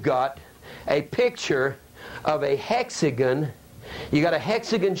 or you've got a picture of a hexagon. You got a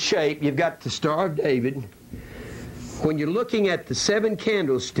hexagon shape. You've got the Star of David. When you're looking at the 7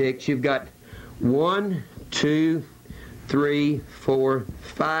 candlesticks, you've got 1, 2, 3, 4,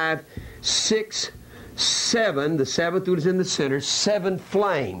 5, 6, 7. The 7th one is in the center. 7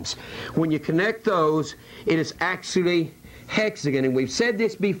 flames. When you connect those, it is actually hexagon. And we've said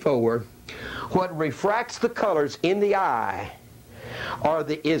this before. What refracts the colors in the eye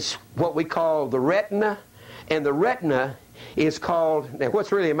is what we call the retina. And the retina is called, now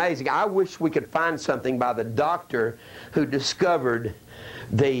what's really amazing, I wish we could find something by the doctor who discovered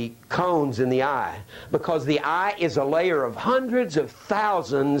the cones in the eye. Because the eye is a layer of hundreds of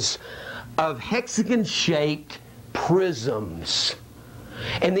thousands of hexagon-shaped prisms.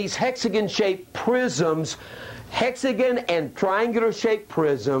 And these hexagon-shaped prisms, hexagon and triangular-shaped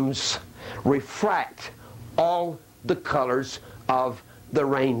prisms, refract all the colors of the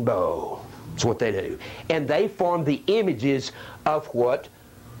rainbow. That's what they do. And they form the images of what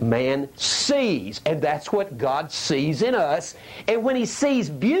man sees. And that's what God sees in us. And when He sees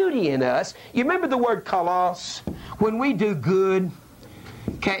beauty in us, you remember the word kalos? When we do good,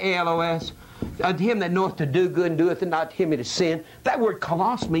 K-A-L-O-S, unto him that knoweth to do good and doeth it not to him that is sin. That word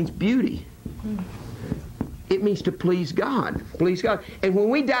kalos means beauty. It means to please God. Please God. And when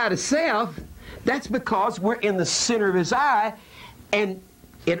we die to self, that's because we're in the center of His eye. And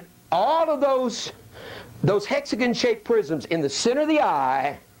in all of those hexagon-shaped prisms in the center of the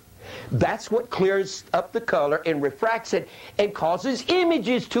eye, that's what clears up the color and refracts it and causes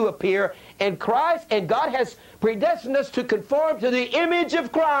images to appear. And Christ and God has predestined us to conform to the image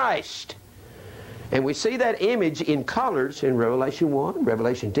of Christ. And we see that image in colors in Revelation 1,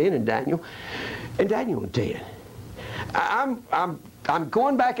 Revelation 10, and Daniel 10. I'm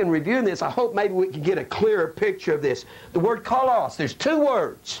going back and reviewing this. I hope maybe we can get a clearer picture of this. The word kalos, there's 2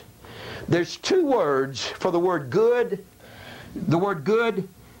 words. There's 2 words for the word good. The word good,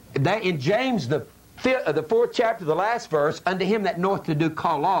 that in James, the 4th chapter, the last verse, unto him that knoweth to do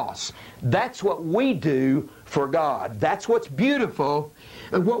kalos. That's what we do for God. That's what's beautiful.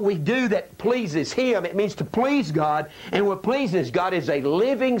 And what we do that pleases Him, it means to please God. And what pleases God is a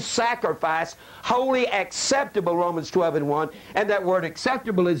living sacrifice, wholly acceptable, Romans 12:1. And that word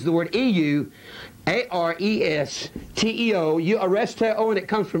acceptable is the word EU, A-R-E-S-T-E-O, aresteo, and it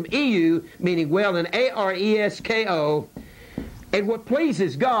comes from EU, meaning well, and A-R-E-S-K-O, And what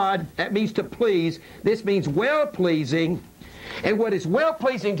pleases God, that means to please. This means well-pleasing. And what is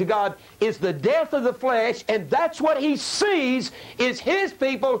well-pleasing to God is the death of the flesh, and that's what He sees is His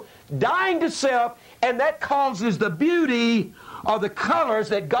people dying to self, and that causes the beauty or the colors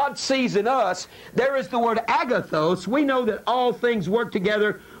that God sees in us. There is the word agathos. We know that all things work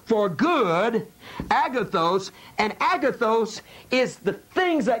together for good, agathos, and agathos is the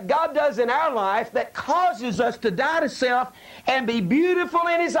things that God does in our life that causes us to die to self and be beautiful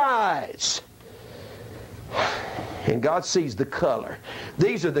in His eyes. And God sees the color.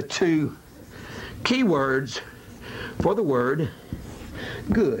 These are the two key words for the word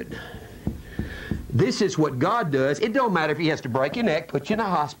good. This is what God does. It don't matter if He has to break your neck, put you in a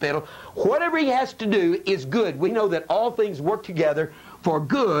hospital. Whatever He has to do is good. We know that all things work together for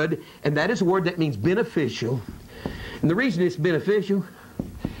good, and that is a word that means beneficial. And the reason it's beneficial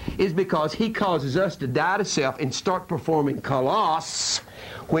is because He causes us to die to self and start performing kalos,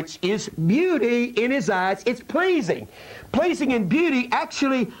 which is beauty in His eyes. It's pleasing. Pleasing and beauty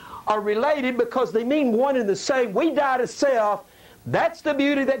actually are related because they mean one and the same. We die to self. That's the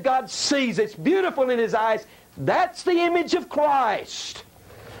beauty that God sees. It's beautiful in His eyes. That's the image of Christ.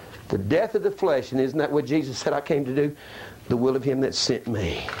 The death of the flesh. And isn't that what Jesus said, I came to do? The will of Him that sent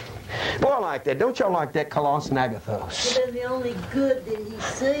me. Boy, I like that. Don't y'all like that, Kalos and Agathos? But then the only good that He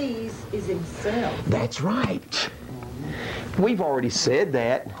sees is Himself. That's right. We've already said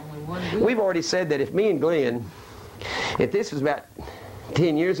that. We've already said that if me and Glenn, if this was about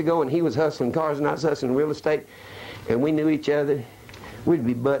 10 years ago and he was hustling cars and I was hustling real estate, and we knew each other, we'd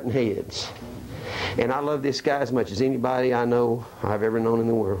be butting heads. And I love this guy as much as anybody I know I've ever known in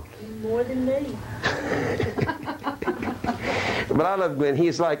the world. More than me. But I love Glenn.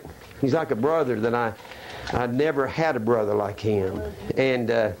 He's like a brother that I never had a brother like him. And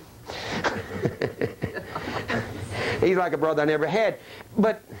he's like a brother I never had.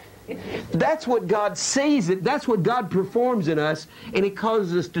 But that's what God sees. That's what God performs in us, and He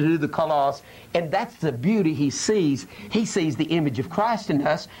causes us to do the kalos. And that's the beauty He sees. He sees the image of Christ in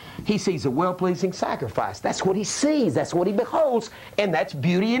us. He sees a well-pleasing sacrifice. That's what He sees. That's what He beholds. And that's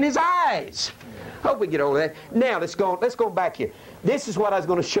beauty in His eyes. Hope we get over that. Now, let's go back here. This is what I was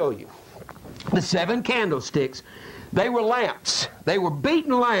going to show you. The 7 candlesticks, they were lamps. They were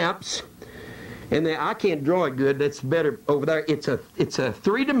beaten lamps. And I can't draw it good. That's better over there. It's a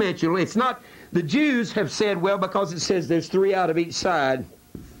three-dimensional. It's not, the Jews have said, well, because it says there's 3 out of each side,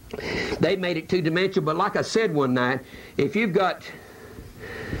 they made it 2-dimensional. But like I said one night, if you've got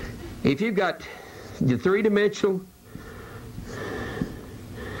the 3-dimensional,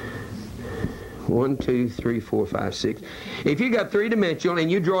 1, 2, 3, 4, 5, 6. If you got 3-dimensional and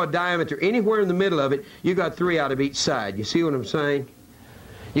you draw a diameter anywhere in the middle of it, you got 3 out of each side. You see what I'm saying?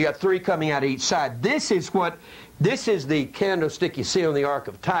 You got 3 coming out of each side. This is the candlestick you see on the Ark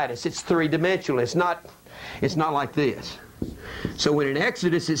of Titus. It's 3-dimensional. It's not like this. So when in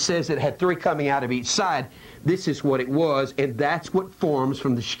Exodus it says it had 3 coming out of each side, this is what it was, and that's what forms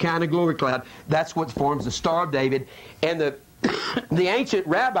from the Shekinah glory cloud. That's what forms the Star of David. And the ancient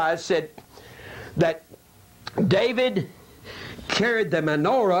rabbis said that David carried the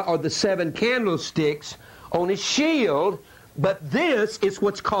menorah, or the 7 candlesticks, on his shield. But this is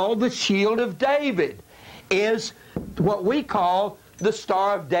what's called the shield of David, is what we call the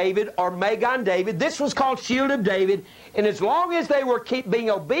Star of David, or Magon David. This was called shield of David, and as long as they were being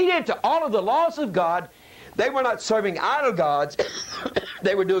obedient to all of the laws of God, they were not serving idol gods,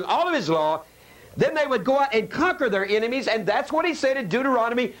 they were doing all of His law, then they would go out and conquer their enemies, and that's what He said in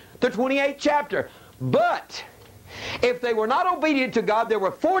Deuteronomy, the 28th chapter. But if they were not obedient to God, there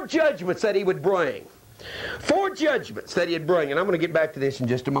were 4 judgments that He would bring. 4 judgments that He'd bring. And I'm going to get back to this in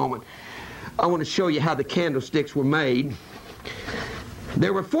just a moment. I want to show you how the candlesticks were made.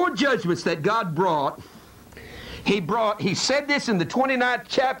 There were 4 judgments that God brought. He said this in the 29th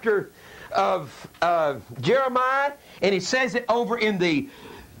chapter of Jeremiah, and He says it over in the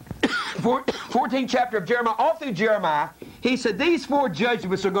 14th chapter of Jeremiah, all through Jeremiah. He said, these 4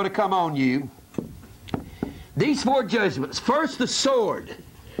 judgments are going to come on you. These 4 judgments. First, the sword.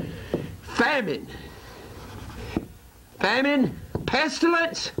 Famine,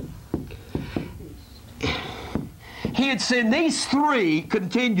 pestilence. He had sent these 3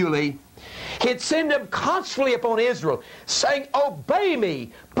 continually. He had sent them constantly upon Israel, saying, obey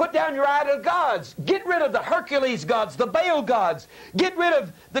me, put down your idol gods, get rid of the Hercules gods, the Baal gods, get rid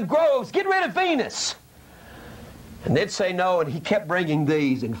of the groves, get rid of Venus. And they'd say no, and He kept bringing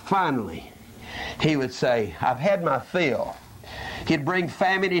these, and finally He would say, I've had my fill. He'd bring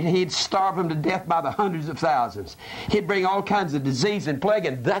famine, and He'd starve them to death by the hundreds of thousands. He'd bring all kinds of disease and plague,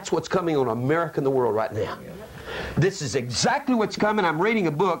 and that's what's coming on America and the world right now. This is exactly what's coming. I'm reading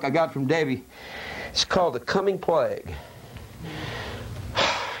a book I got from Debbie. It's called The Coming Plague.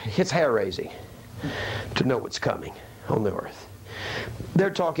 It's hair-raising to know what's coming on the earth.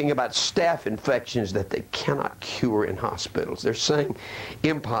 They're talking about staph infections that they cannot cure in hospitals. They're saying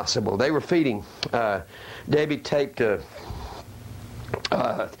impossible. They were feeding, Debbie taped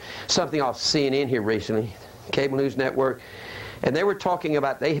something off CNN here recently, cable news network, and they were talking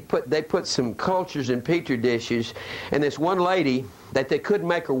about they put some cultures in petri dishes, and this one lady that they couldn't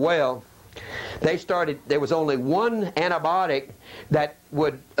make her well. There was only one antibiotic that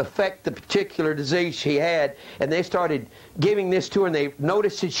would affect the particular disease she had, and they started giving this to her, and they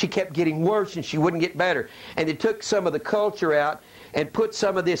noticed that she kept getting worse and she wouldn't get better. And they took some of the culture out and put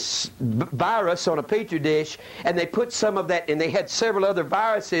some of this virus on a petri dish, and they put some of that, and they had several other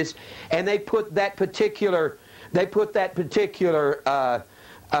viruses, and they put that particular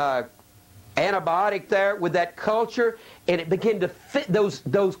antibiotic there with that culture, and it began to fit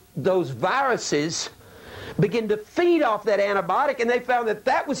those viruses begin to feed off that antibiotic, and they found that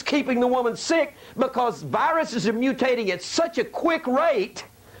that was keeping the woman sick, because viruses are mutating at such a quick rate.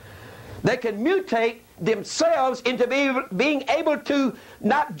 They can mutate themselves into being able to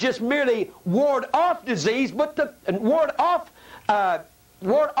not just merely ward off disease, but to ward off an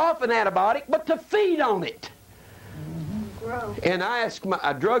antibiotic, but to feed on it. And I asked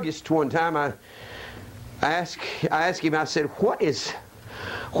a druggist one time, I asked him, I said,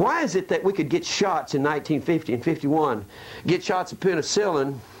 why is it that we could get shots in 1950 and 51, get shots of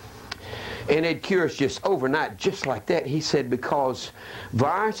penicillin, and it'd cure us just overnight, just like that? He said, because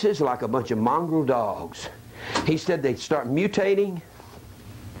viruses are like a bunch of mongrel dogs. He said they'd start mutating.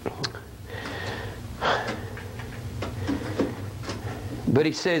 But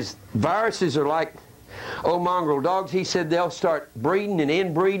he says viruses are like mongrel dogs. He said they'll start breeding and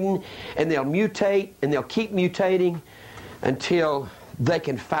inbreeding, and they'll mutate, and they'll keep mutating until they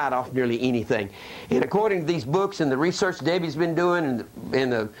can fight off nearly anything. And according to these books and the research Debbie's been doing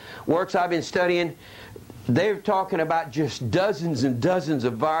and the works I've been studying, they're talking about just dozens and dozens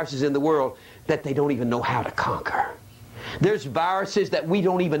of viruses in the world that they don't even know how to conquer. There's viruses that we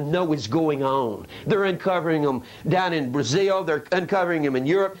don't even know is going on. They're uncovering them down in Brazil. They're uncovering them in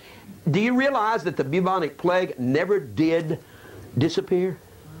Europe. Do you realize that the bubonic plague never did disappear?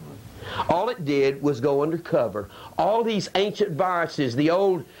 All it did was go undercover. All these ancient viruses, the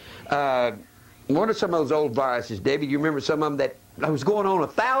old, what are some of those old viruses, David? You remember some of them that was going on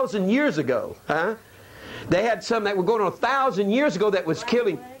 1,000 years ago? Huh? They had some that were going on 1,000 years ago that was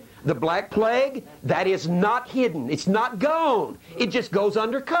killing. The Black Plague, that is not hidden. It's not gone. It just goes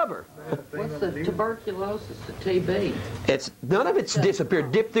undercover. What's the tuberculosis, the TB? None of it's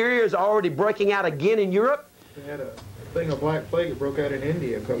disappeared. Diphtheria is already breaking out again in Europe. They had a thing of Black Plague that broke out in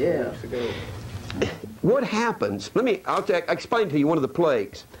India a couple of weeks ago. What happens? I'll explain to you one of the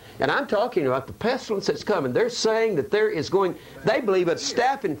plagues. And I'm talking about the pestilence that's coming. They're saying that they believe a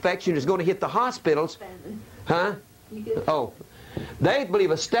staph infection is going to hit the hospitals. Huh? Oh. They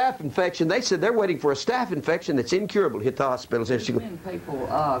believe a staph infection. They said they're waiting for a staph infection that's incurable to hit the hospitals. There's been people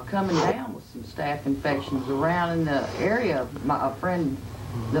coming down with some staph infections around in the area. A friend,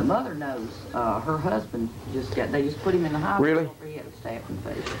 the mother knows, her husband they just put him in the hospital. Really? He had a staph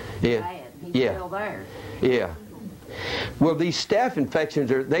infection. Yeah. Bad. He's still there. Yeah. Well, these staph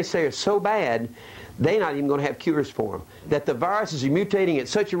infections they say are so bad, they're not even going to have cures for them. That the viruses are mutating at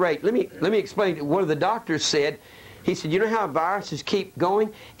such a rate. Let me explain. One of the doctors said. He said, you know how viruses keep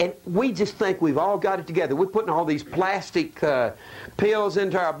going? And we just think we've all got it together. We're putting all these plastic pills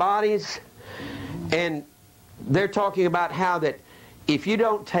into our bodies. And they're talking about how that if you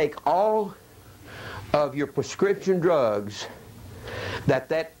don't take all of your prescription drugs, that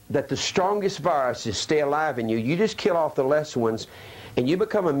the strongest viruses stay alive in you. You just kill off the less ones, and you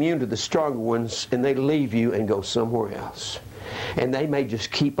become immune to the stronger ones, and they leave you and go somewhere else. And they may just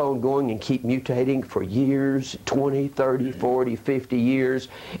keep on going and keep mutating for years, 20, 30, 40, 50 years,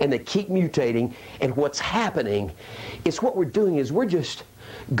 and they keep mutating. And what's happening is what we're doing is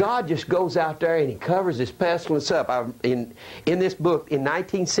God just goes out there and He covers this pestilence up. In this book, in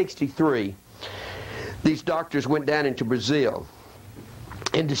 1963, these doctors went down into Brazil.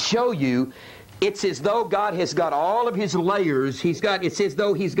 And to show you, it's as though God has got all of His layers. It's as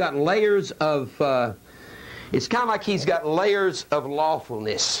though He's got layers of... It's kind of like He's got layers of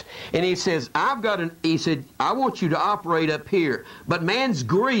lawfulness. And He says, He said, I want you to operate up here. But man's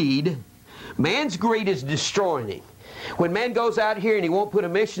greed is destroying him. When man goes out here and he won't put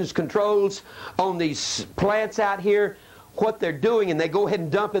emissions controls on these plants out here, what they're doing and they go ahead and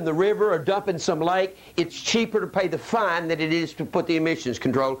dump in the river or dump in some lake, it's cheaper to pay the fine than it is to put the emissions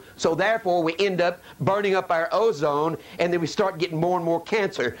control. So therefore we end up burning up our ozone, and then we start getting more and more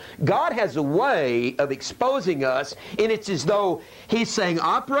cancer. God has a way of exposing us, and it's as though He's saying,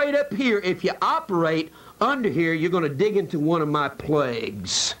 operate up here. If you operate under here, you're going to dig into one of my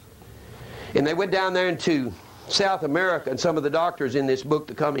plagues. And they went down there into South America, and some of the doctors in this book,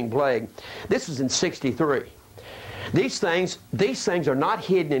 The Coming Plague, this was in 63. These things are not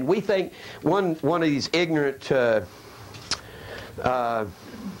hidden, and we think one of these ignorant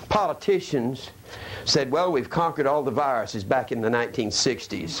politicians said, well, we've conquered all the viruses back in the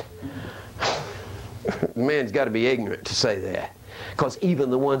 1960s. The man's got to be ignorant to say that, because even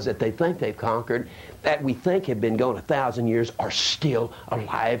the ones that they think they've conquered, that we think have been gone 1,000 years, are still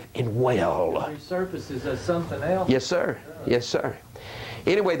alive and well. Resurfaces as something else. Yes, sir. Yes, sir.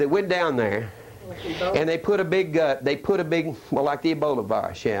 Anyway, they went down there, and they put a big, well, like the Ebola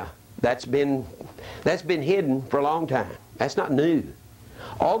virus, yeah. That's been hidden for a long time. That's not new.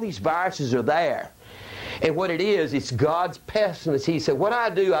 All these viruses are there. And what it is, it's God's pestilence. He said, what I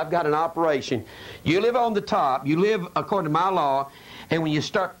do, I've got an operation. You live on the top. You live according to my law. And when you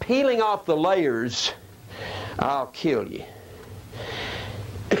start peeling off the layers, I'll kill you.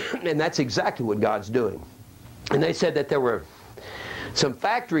 And that's exactly what God's doing. And they said that there were some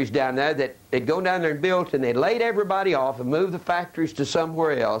factories down there that they'd go down there and built, and they laid everybody off and moved the factories to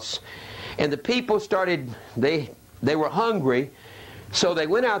somewhere else. And the people started, they were hungry, so they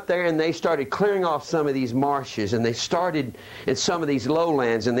went out there and they started clearing off some of these marshes, and they started in some of these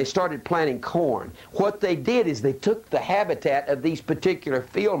lowlands, and they started planting corn. What they did is they took the habitat of these particular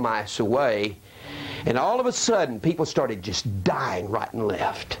field mice away, and all of a sudden people started just dying right and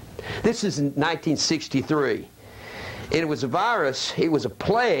left. This is in 1963. And it was a virus, it was a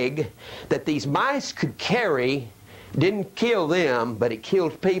plague that these mice could carry. Didn't kill them, but it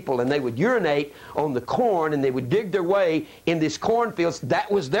killed people, and they would urinate on the corn, and they would dig their way in these cornfields.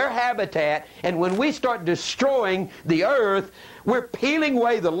 That was their habitat. And when we start destroying the earth, we're peeling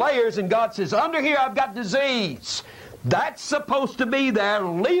away the layers, and God says, under here I've got disease. That's supposed to be there.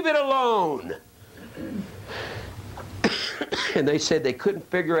 Leave it alone. And they said they couldn't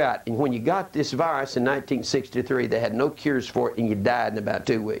figure out. And when you got this virus in 1963, they had no cures for it, and you died in about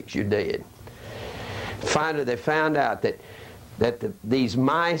 2 weeks. You're dead. Finally, they found out that these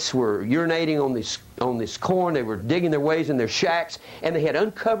mice were urinating on this corn. They were digging their ways in their shacks, and they had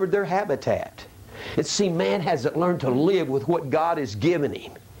uncovered their habitat. And see, man hasn't learned to live with what God has given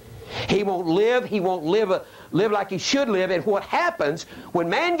him. He won't live like he should live. And what happens when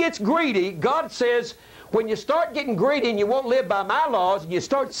man gets greedy, God says, when you start getting greedy and you won't live by my laws and you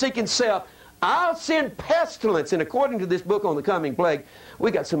start seeking self, I'll send pestilence. And according to this book on the coming plague,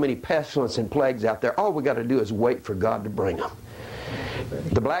 we got so many pestilence and plagues out there. All we got to do is wait for God to bring them.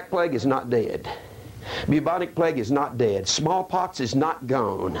 The black plague is not dead. Bubonic plague is not dead. Smallpox is not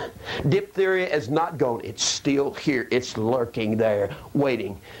gone. Diphtheria is not gone. It's still here. It's lurking there,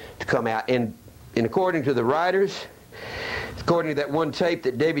 waiting to come out. And according to the writers, according to that one tape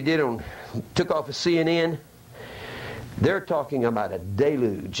that Davey took off of CNN, they're talking about a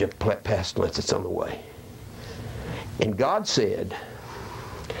deluge of pestilence that's on the way. And God said,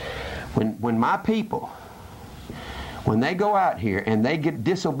 when my people, when they go out here and they get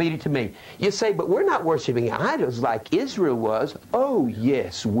disobedient to me, you say, but we're not worshiping idols like Israel was. Oh,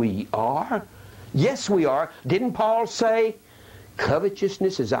 yes, we are. Yes, we are. Didn't Paul say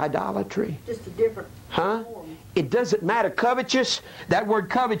covetousness is idolatry? Just a different form. It doesn't matter. Covetous, that word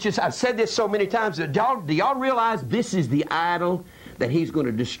covetous, I've said this so many times. Do y'all realize this is the idol that he's going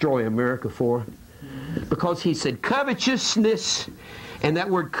to destroy America for? Because he said covetousness, and that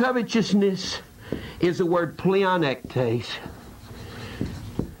word covetousness is the word pleonectes.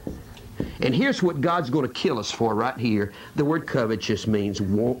 And here's what God's going to kill us for right here. The word covetous means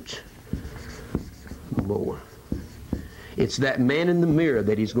want more. It's that man in the mirror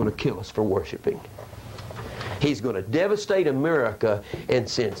that he's going to kill us for worshiping. He's going to devastate America and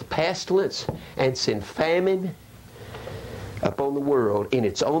send pestilence and send famine upon the world, and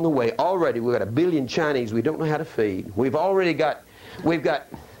it's on the way. Already we've got 1 billion Chinese we don't know how to feed. We've got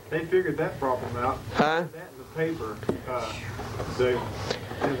They figured that problem out. Huh? That in the paper. I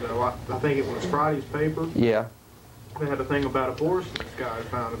think it was Friday's paper. Yeah. They had a thing about abortions guys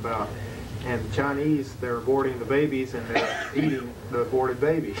found about. And the Chinese, they're aborting the babies and they're eating the aborted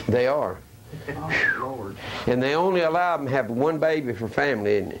babies. They are. Oh, Lord. And they only allow them to have one baby per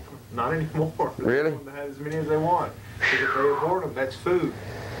family, isn't it? Not anymore. Really? They have as many as they want. Because if they abort them, that's food.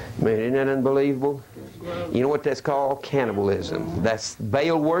 Man, isn't that unbelievable? You know what that's called? Cannibalism. That's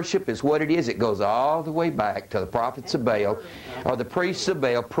Baal worship is what it is. It goes all the way back to the prophets of Baal, or the priests of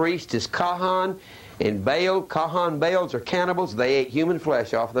Baal. Priest is Kahan, and Baal, Kahan Baals are cannibals. They ate human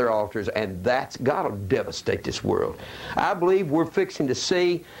flesh off their altars, and God will devastate this world. I believe we're fixing to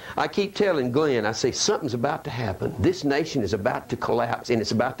see, I keep telling Glenn, I say something's about to happen. This nation is about to collapse, and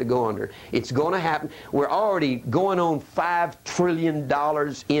it's about to go under. It's going to happen. We're already going on $5 trillion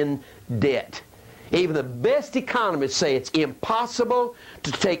in debt. Even the best economists say it's impossible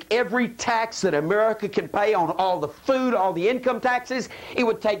to take every tax that America can pay on all the food, all the income taxes. It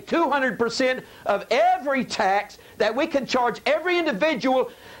would take 200% of every tax that we can charge every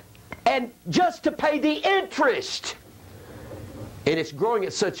individual, and just to pay the interest. And it's growing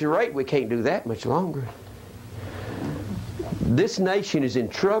at such a rate we can't do that much longer. This nation is in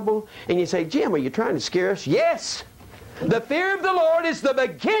trouble. And you say, Jim, are you trying to scare us? Yes. The fear of the Lord is the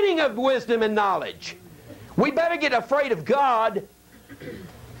beginning of wisdom and knowledge. We better get afraid of God.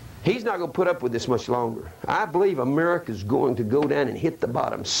 He's not going to put up with this much longer. I believe America's going to go down and hit the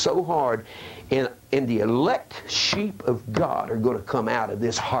bottom so hard, and the elect sheep of God are going to come out of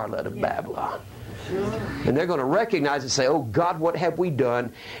this harlot of Babylon. And they're going to recognize and say, oh God, what have we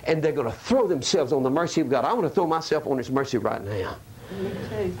done? And they're going to throw themselves on the mercy of God. I want to throw myself on His mercy right now.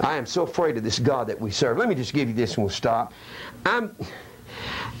 I am so afraid of this God that we serve. Let me just give you this and we'll stop. I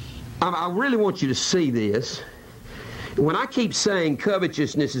really want you to see this. When I keep saying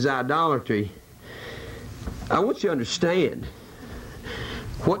covetousness is idolatry, I want you to understand,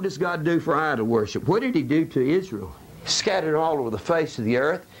 what does God do for idol worship? What did He do to Israel? Scattered all over the face of the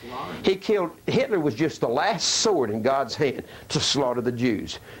earth. Hitler was just the last sword in God's hand to slaughter the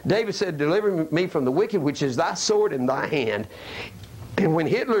Jews. David said, deliver me from the wicked, which is thy sword in thy hand. And when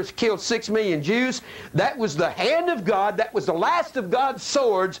Hitler killed 6 million Jews, that was the hand of God. That was the last of God's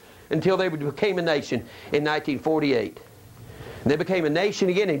swords until they became a nation in 1948. And they became a nation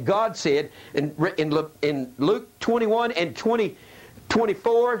again, and God said in Luke 21 and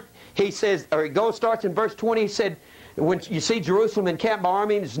 24, He says, or it starts in verse 20, He said, when you see Jerusalem encamped by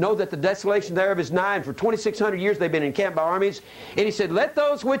armies, know that the desolation thereof is nigh, and for 2,600 years they've been encamped by armies. And He said, let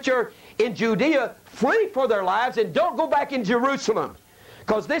those which are in Judea flee for their lives, and don't go back in Jerusalem.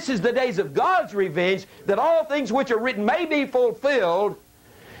 Because this is the days of God's revenge, that all things which are written may be fulfilled.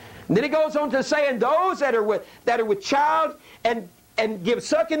 And then He goes on to say, and those that are with child and give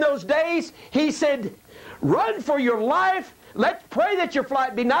suck in those days, He said, run for your life. Let's pray that your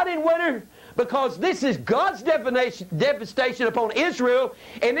flight be not in winter, because this is God's devastation upon Israel.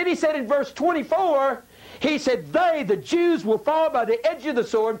 And then He said in verse 24, He said, they, the Jews, will fall by the edge of the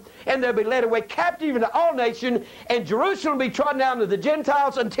sword, and they'll be led away captive into all nations, and Jerusalem will be trodden down to the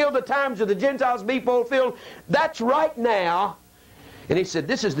Gentiles until the times of the Gentiles be fulfilled. That's right now. And He said,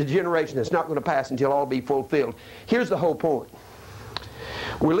 this is the generation that's not going to pass until all be fulfilled. Here's the whole point.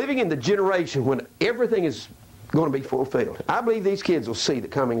 We're living in the generation when everything is going to be fulfilled. I believe these kids will see the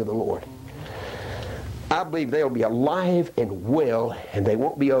coming of the Lord. I believe they'll be alive and well, and they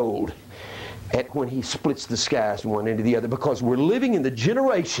won't be old at when He splits the skies from one end to the other, because we're living in the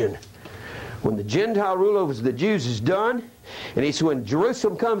generation when the Gentile rule over the Jews is done, and it's when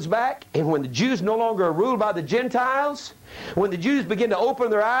Jerusalem comes back, and when the Jews no longer are ruled by the Gentiles, when the Jews begin to open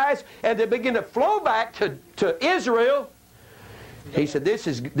their eyes and they begin to flow back to Israel. He said, this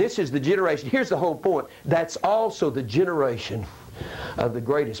is the generation. Here's the whole point. That's also the generation of the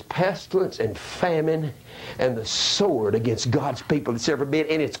greatest pestilence and famine and the sword against God's people that's ever been.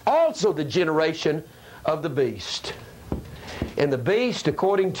 And it's also the generation of the beast. And the beast,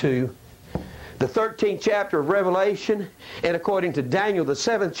 according to the 13th chapter of Revelation, and according to Daniel, the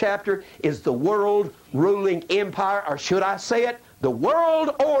 7th chapter, is the world ruling empire, or should I say it, the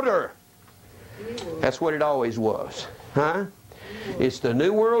world order. That's what it always was. Huh? It's the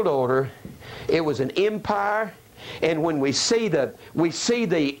New World Order. It was an empire, and when we see the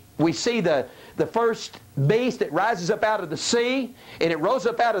first beast that rises up out of the sea, and it rose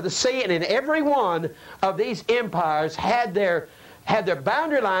up out of the sea, and in every one of these empires had their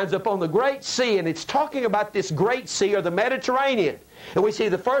boundary lines upon the Great Sea, and it's talking about this Great Sea, or the Mediterranean. And we see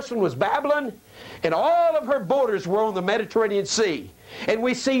the first one was Babylon, and all of her borders were on the Mediterranean Sea. And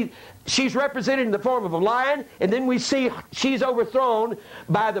we see she's represented in the form of a lion, and then we see she's overthrown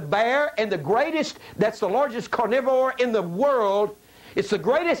by the bear, and that's the largest carnivore in the world. It's the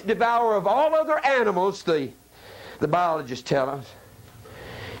greatest devourer of all other animals, the biologists tell us.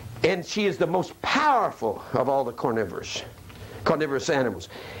 And she is the most powerful of all the carnivorous animals.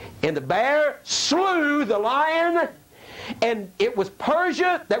 And the bear slew the lion, and it was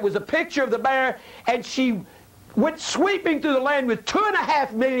Persia that was a picture of the bear, and she went sweeping through the land with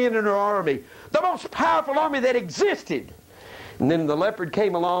 2.5 million in her army, the most powerful army that existed. And then the leopard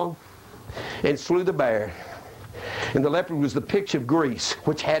came along and slew the bear. And the leopard was the picture of Greece,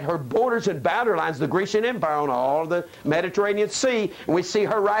 which had her borders and boundary lines, the Grecian Empire, on all the Mediterranean Sea. And we see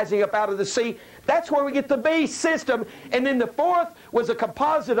her rising up out of the sea. That's where we get the beast system. And then the fourth was a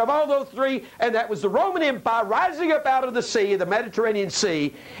composite of all those three, and that was the Roman Empire rising up out of the sea, the Mediterranean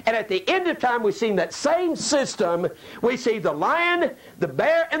Sea. And at the end of time, we see that same system. We see the lion, the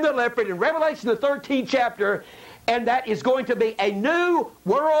bear, and the leopard in Revelation, the 13th chapter. And that is going to be a new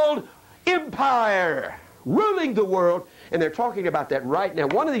world empire ruling the world. And they're talking about that right now.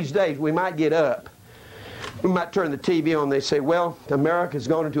 One of these days, we might get up. We might turn the TV on and they say, well, America's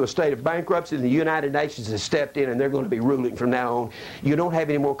gone into a state of bankruptcy and the United Nations has stepped in and they're going to be ruling from now on. You don't have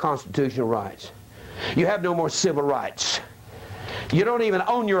any more constitutional rights. You have no more civil rights. You don't even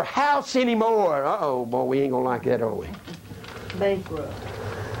own your house anymore. Uh-oh, boy, we ain't going to like that, are we? Bankrupt.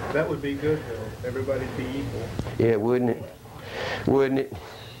 That would be good, though. Everybody'd be equal. Yeah, wouldn't it? Wouldn't it?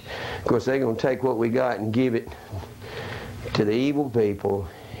 Of course, they're going to take what we got and give it to the evil people.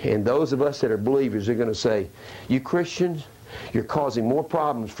 And those of us that are believers are going to say, you Christians, you're causing more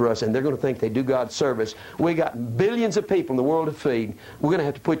problems for us, and they're going to think they do God's service. We got billions of people in the world to feed. We're going to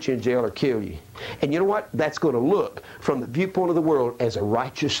have to put you in jail or kill you. And you know what? That's going to look, from the viewpoint of the world, as a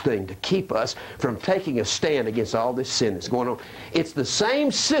righteous thing to keep us from taking a stand against all this sin that's going on. It's the same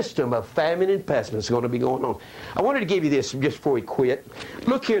system of famine and pestilence going to be going on. I wanted to give you this just before we quit.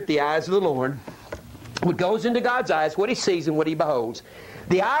 Look here at the eyes of the Lord. What goes into God's eyes, what He sees and what He beholds.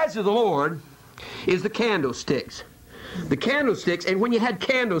 The eyes of the Lord is the candlesticks. The candlesticks, and when you had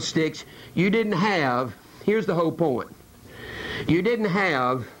candlesticks, you didn't have, here's the whole point, you didn't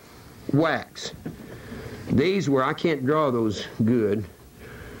have wax. These were, I can't draw those good.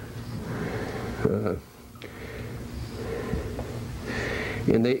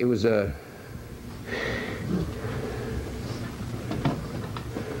 It was a...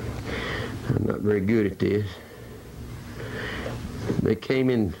 I'm not very good at this. They came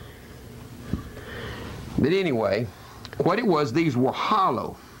in. But anyway, what it was, these were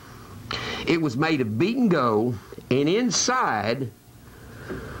hollow. It was made of beaten gold, and inside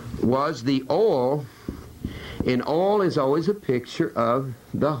was the oil, and oil is always a picture of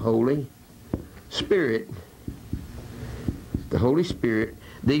the Holy Spirit. The Holy Spirit.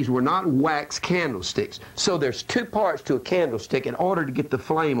 These were not wax candlesticks. So there's two parts to a candlestick in order to get the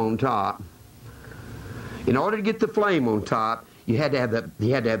flame on top. In order to get the flame on top, you had to have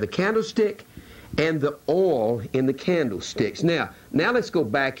the candlestick and the oil in the candlesticks. Now let's go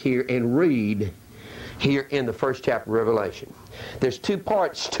back here and read here in the first chapter of Revelation. There's two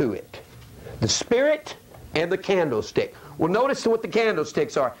parts to it. The Spirit and the candlestick. Well, notice what the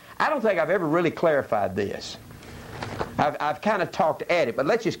candlesticks are. I don't think I've ever really clarified this. I've kind of talked at it, but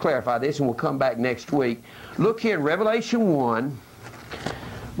let's just clarify this and we'll come back next week. Look here in Revelation 1.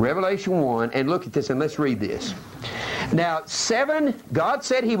 Revelation 1, and look at this, and let's read this. Now, 7, God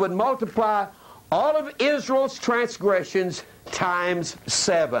said He would multiply all of Israel's transgressions times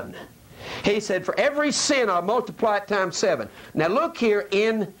 7. He said, for every sin I'll multiply it times 7. Now look here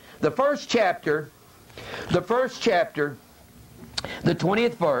in the first chapter, the 20th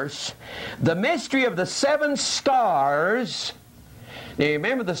verse, the mystery of the 7 stars. Now you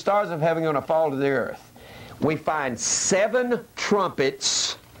remember the stars of heaven are going to fall to the earth. We find 7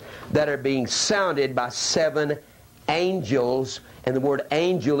 trumpets that are being sounded by 7 angels, and the word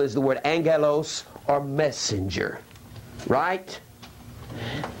angel is the word angelos, or messenger. Right?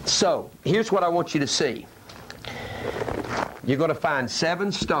 So, here's what I want you to see. You're going to find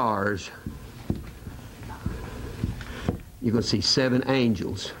 7 stars. You're going to see 7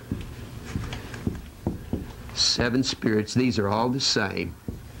 angels. 7 spirits. These are all the same.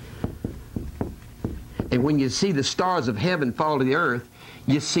 And when you see the stars of heaven fall to the earth,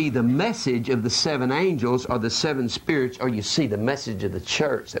 you see the message of the 7 angels or the 7 spirits, or you see the message of the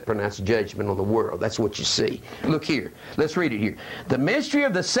church that pronounced judgment on the world. That's what you see. Look here. Let's read it here. The mystery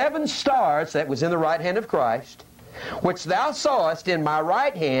of the 7 stars that was in the right hand of Christ, which thou sawest in my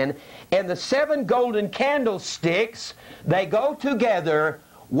right hand, and the 7 golden candlesticks, they go together.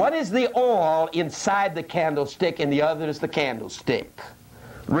 One is the oil inside the candlestick, and the other is the candlestick.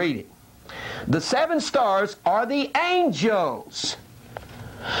 Read it. The 7 stars are the angels.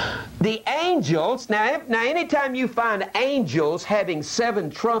 The angels, now anytime you find angels having 7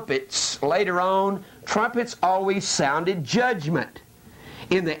 trumpets later on, trumpets always sounded judgment.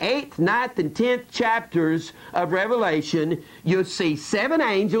 In the 8th, 9th, and 10th chapters of Revelation, you'll see 7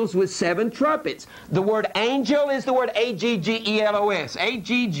 angels with 7 trumpets. The word angel is the word A-G-G-E-L-O-S.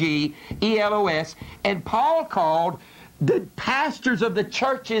 A-G-G-E-L-O-S. And Paul called the pastors of the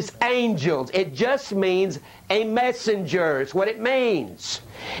churches angels. It just means a messenger. It's what it means.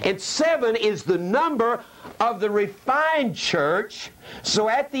 And 7 is the number of the refined church. So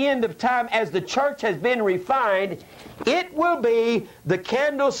at the end of time, as the church has been refined, it will be the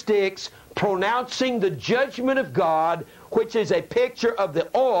candlesticks pronouncing the judgment of God, which is a picture of the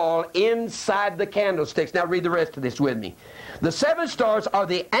oil inside the candlesticks. Now read the rest of this with me. The 7 stars are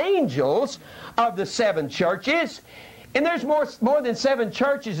the angels of the 7 churches. And there's more than 7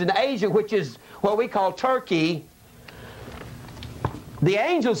 churches in Asia, which is what we call Turkey. The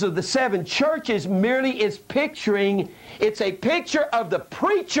angels of the 7 churches merely is picturing, it's a picture of the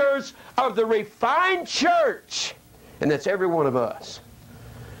preachers of the refined church. And that's every one of us.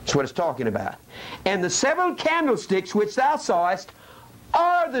 That's what it's talking about. And the 7 candlesticks which thou sawest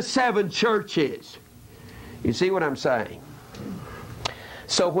are the 7 churches. You see what I'm saying?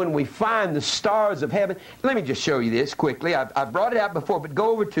 So when we find the stars of heaven, let me just show you this quickly. I've brought it out before, but go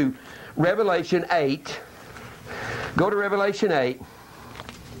over to Revelation 8. Go to Revelation 8.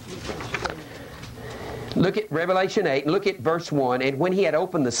 Look at Revelation 8 and look at verse 1. And when he had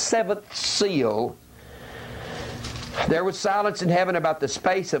opened the 7th seal, there was silence in heaven about the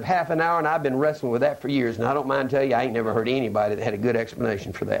space of half an hour, and I've been wrestling with that for years, and I don't mind telling you, I ain't never heard anybody that had a good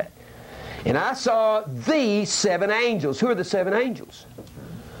explanation for that. And I saw these 7 angels. Who are the 7 angels?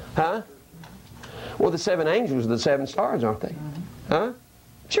 Huh? Well, the 7 angels are the 7 stars, aren't they? Huh?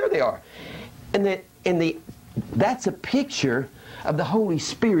 Sure they are. And that's a picture of the Holy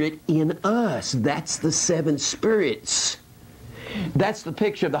Spirit in us. That's the 7 spirits. That's the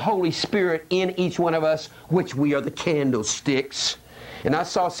picture of the Holy Spirit in each one of us, which we are the candlesticks. And I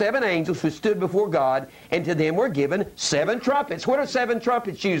saw 7 angels who stood before God, and to them were given 7 trumpets. What are 7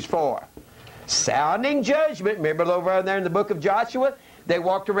 trumpets used for? Sounding judgment. Remember over there in the book of Joshua? They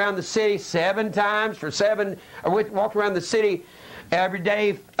walked around the city 7 times walked around the city every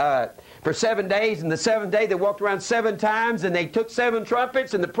day for 7 days. And the 7th day they walked around 7 times, and they took 7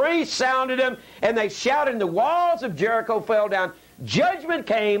 trumpets, and the priests sounded them, and they shouted, and the walls of Jericho fell down. Judgment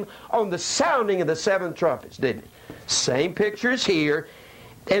came on the sounding of the 7 trumpets, didn't it? Same pictures here.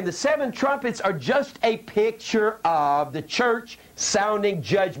 And the 7 trumpets are just a picture of the church sounding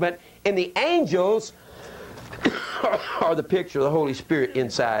judgment. And the angels are the picture of the Holy Spirit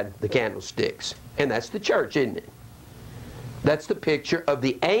inside the candlesticks. And that's the church, isn't it? That's the picture of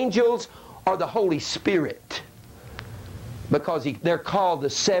the angels or the Holy Spirit. Because they're called the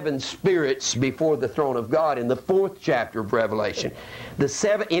 7 spirits before the throne of God in the 4th chapter of Revelation.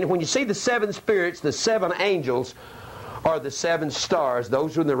 And when you see the 7 spirits, the 7 angels are the 7 stars.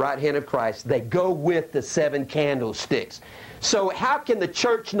 Those are in the right hand of Christ. They go with the 7 candlesticks. So how can the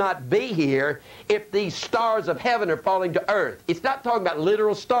church not be here if these stars of heaven are falling to earth? It's not talking about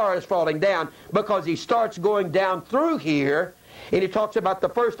literal stars falling down, because he starts going down through here, and he talks about the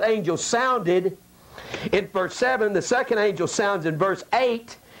first angel sounded in verse 7, the second angel sounds in verse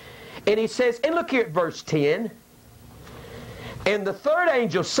 8, and he says, and look here at verse 10, and the third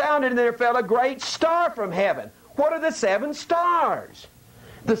angel sounded, and there fell a great star from heaven. What are the 7 stars?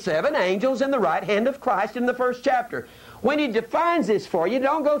 The 7 angels in the right hand of Christ in the 1st chapter. When he defines this for you,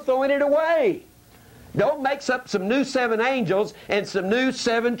 don't go throwing it away. Don't make up some new 7 angels and some new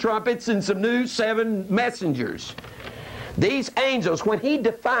 7 trumpets and some new 7 messengers. These angels, when he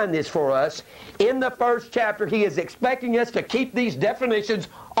defined this for us in the 1st chapter, he is expecting us to keep these definitions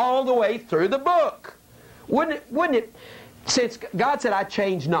all the way through the book. Wouldn't it, since God said, I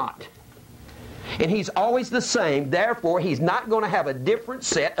change not. And he's always the same. Therefore, he's not going to have a different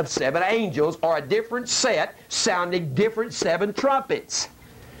set of 7 angels or a different set sounding different 7 trumpets.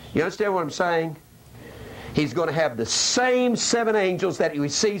 You understand what I'm saying? He's going to have the same 7 angels that he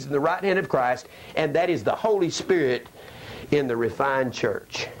sees in the right hand of Christ, and that is the Holy Spirit in the refined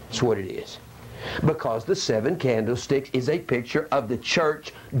church. That's what it is. Because the 7 candlesticks is a picture of the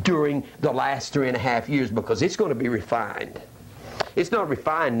church during the last 3.5 years, because it's going to be refined. It's not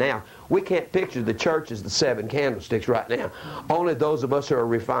refined now. We can't picture the church as the 7 candlesticks right now. Only those of us who are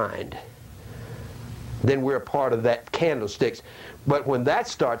refined. Then we're a part of that candlesticks. But when that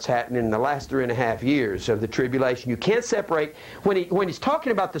starts happening in the last 3.5 years of the tribulation, you can't separate. When he's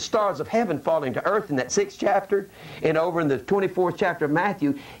talking about the stars of heaven falling to earth in that 6th chapter, and over in the 24th chapter of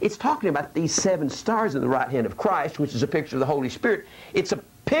Matthew, it's talking about these 7 stars in the right hand of Christ, which is a picture of the Holy Spirit. It's a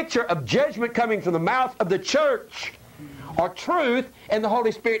picture of judgment coming from the mouth of the church, or truth, and the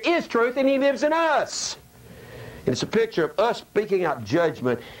Holy Spirit is truth, and he lives in us. And it's a picture of us speaking out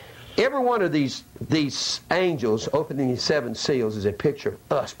judgment. Every one of these angels opening these 7 seals is a picture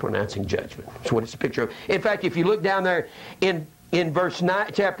of us pronouncing judgment. That's what it's a picture of. In fact, if you look down there in verse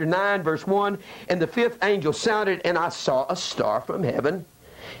 9, chapter 9, verse 1, and the 5th angel sounded, and I saw a star from heaven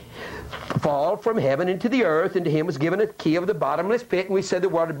fall from heaven into the earth, and to him was given a key of the bottomless pit. And we said the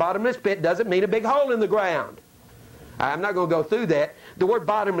word bottomless pit doesn't mean a big hole in the ground. I'm not going to go through that. The word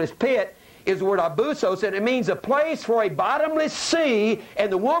bottomless pit is the word abusos, and it means a place for a bottomless sea,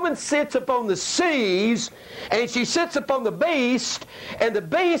 and the woman sits upon the seas, and she sits upon the beast, and the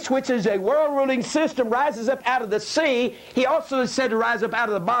beast, which is a world-ruling system, rises up out of the sea. He also is said to rise up out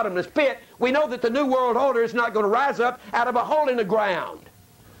of the bottomless pit. We know that the New World Order is not going to rise up out of a hole in the ground.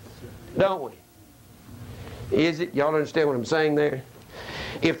 Don't we? Is it? Y'all understand what I'm saying there?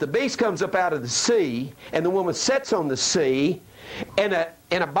 If the beast comes up out of the sea, and the woman sits on the sea, and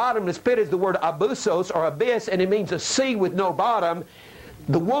a bottomless pit is the word abusos, or abyss, and it means a sea with no bottom.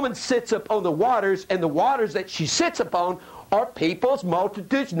 The woman sits up on the waters, and the waters that she sits upon are peoples,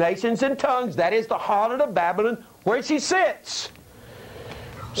 multitudes, nations, and tongues. That is the harlot of Babylon, where she sits.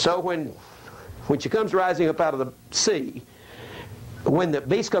 So when she comes rising up out of the sea, when the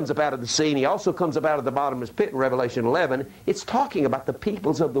beast comes up out of the sea, and he also comes up out of the bottomless pit in Revelation 11, it's talking about the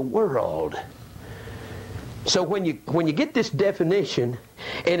peoples of the world. So when you get this definition,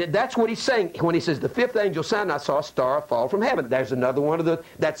 and that's what he's saying when he says the 5th angel sounded, I saw a star fall from heaven. There's another one of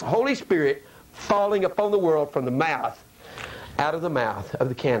that's the Holy Spirit falling upon the world from the mouth, out of the mouth of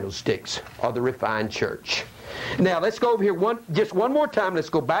the candlesticks, or the refined church. Now let's go over here just one more time. Let's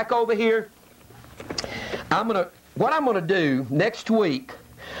go back over here. What I'm going to do next week,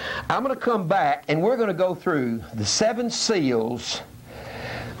 I'm going to come back and we're going to go through the 7 seals,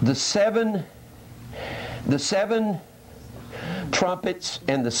 the seven trumpets,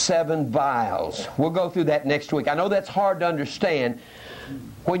 and the 7 vials. We'll go through that next week. I know that's hard to understand.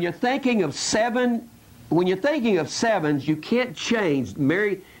 When you're thinking of 7, you can't change.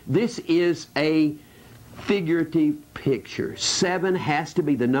 Mary, this is a figurative picture. 7 has to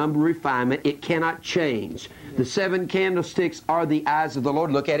be the number of refinement. It cannot change. The 7 candlesticks are the eyes of the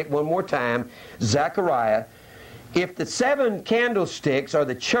Lord. Look at it one more time. Zechariah. If the 7 candlesticks are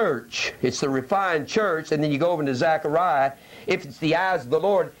the church, it's the refined church, and then you go over to Zechariah, if it's the eyes of the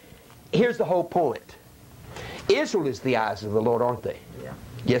Lord, here's the whole point. Israel is the eyes of the Lord, aren't they? Yeah.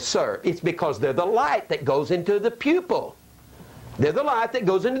 Yes, sir. It's because they're the light that goes into the pupil. They're the light that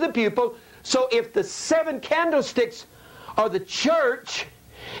goes into the pupil. So if the 7 candlesticks are the church,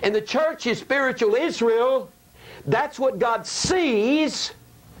 and the church is spiritual Israel, that's what God sees.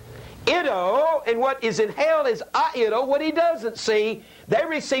 Iddo, and what is in hell is Iddo, what he doesn't see. They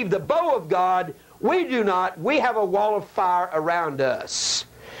receive the bow of God. We do not. We have a wall of fire around us.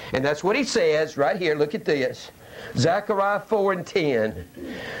 And that's what he says right here. Look at this. Zechariah 4 and 10.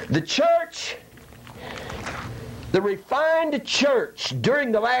 The church, the refined church,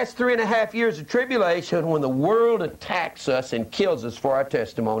 during the last 3.5 years of tribulation, when the world attacks us and kills us for our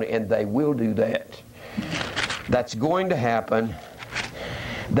testimony, and they will do that. That's going to happen.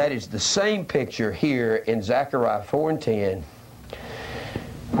 That is the same picture here in Zechariah 4 and 10.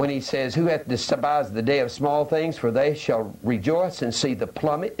 When he says, who hath despised the day of small things, for they shall rejoice and see the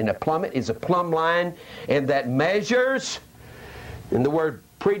plummet. And a plummet is a plumb line, and that measures. And the word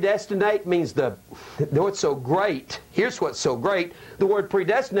predestinate means what's so great. Here's what's so great. The word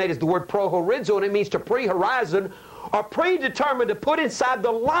predestinate is the word prohorizo, and it means to pre-horizon, or predetermined, to put inside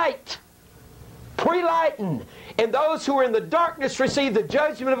the light. Pre-lighten. And those who are in the darkness receive the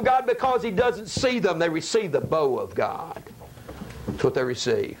judgment of God because he doesn't see them. They receive the bow of God. That's what they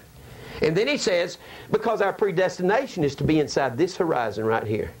receive. And then he says, because our predestination is to be inside this horizon right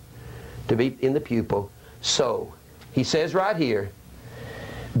here, to be in the pupil. So, he says right here,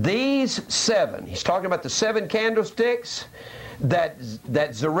 these 7, he's talking about the 7 candlesticks that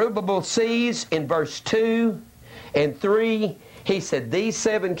Zerubbabel sees in verse 2 and 3. He said, these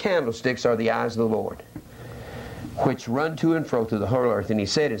 7 candlesticks are the eyes of the Lord, which run to and fro through the whole earth. And he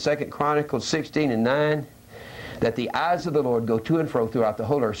said in 2 Chronicles 16 and 9, that the eyes of the Lord go to and fro throughout the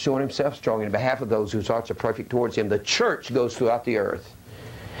whole earth, showing himself strong in behalf of those whose hearts are perfect towards him. The church goes throughout the earth.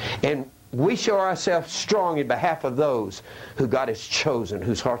 And we show ourselves strong in behalf of those who God has chosen,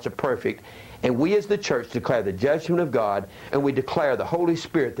 whose hearts are perfect. And we as the church declare the judgment of God, and we declare the Holy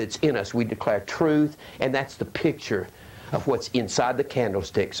Spirit that's in us. We declare truth, and that's the picture of what's inside the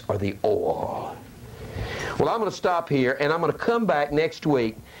candlesticks, or the oil. Well, I'm going to stop here, and I'm going to come back next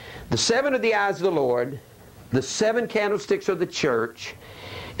week. The 7 are the eyes of the Lord. The 7 candlesticks are the church,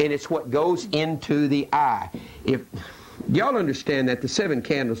 and it's what goes into the eye. If y'all understand that the 7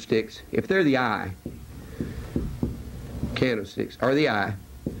 candlesticks, if they're the eye, candlesticks are the eye.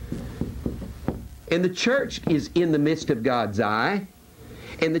 And the church is in the midst of God's eye.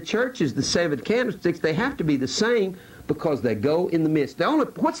 And the church is the 7 candlesticks. They have to be the same because they go in the midst.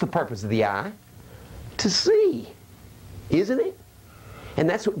 What's the purpose of the eye? To see. Isn't it? And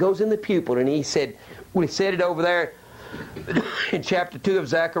that's what goes in the pupil. And he said, when he said it over there in chapter 2 of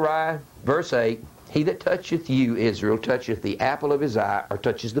Zechariah, verse 8, he that toucheth you, Israel, toucheth the apple of his eye, or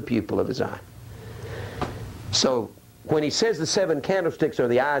touches the pupil of his eye. So, when he says the 7 candlesticks are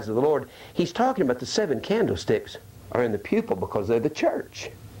the eyes of the Lord, he's talking about the 7 candlesticks are in the pupil because they're the church.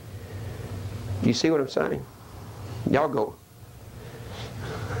 Do you see what I'm saying? Y'all go.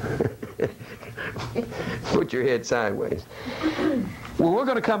 Put your head sideways. Well, we're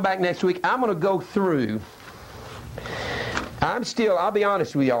going to come back next week. I'm going to go through. I'll be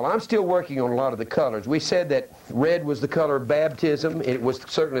honest with y'all, I'm still working on a lot of the colors. We said that red was the color of baptism. It was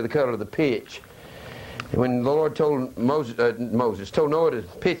certainly the color of the pitch. When the Lord told told Noah to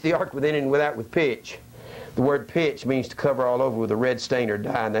pitch the ark within and without with pitch, the word pitch means to cover all over with a red stain or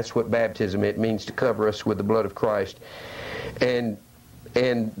dye, and that's what baptism, it means to cover us with the blood of Christ. And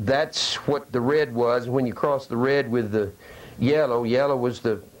that's what the red was. When you cross the red with the yellow was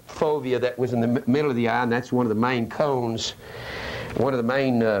the fovea that was in the middle of the eye, and that's one of the main cones, one of the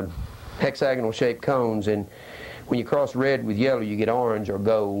main hexagonal shaped cones. And when you cross red with yellow, you get orange or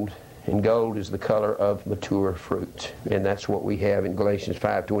gold, and gold is the color of mature fruit. And that's what we have in Galatians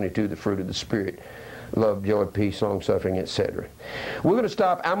 5:22, the fruit of the Spirit: love, joy, peace, long suffering, etc. We're going to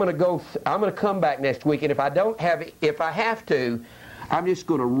stop. I'm going to come back next week, and if I have to, I'm just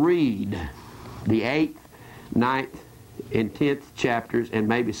going to read the 8th, 9th, and 10th chapters, and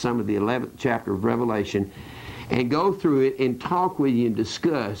maybe some of the 11th chapter of Revelation, and go through it and talk with you and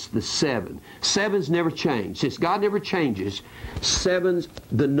discuss the 7. 7's never change. Since God never changes, 7's,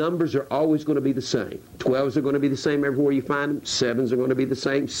 the numbers are always going to be the same. 12's are going to be the same everywhere you find them. 7's are going to be the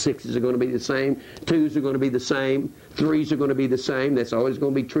same. 6's are going to be the same. 2's are going to be the same. 3's are going to be the same. That's always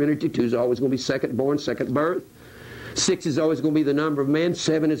going to be Trinity. 2's always going to be second born, second birth. 6 is always going to be the number of men.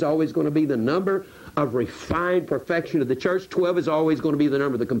 7 is always going to be the number of refined perfection of the church. 12 is always going to be the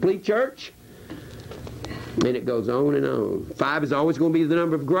number of the complete church. And it goes on and on. 5 is always going to be the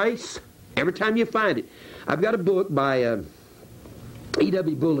number of grace. Every time you find it. I've got a book by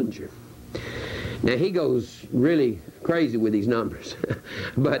E.W. Bullinger. Now, he goes really crazy with these numbers.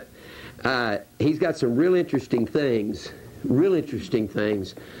 But he's got some real interesting things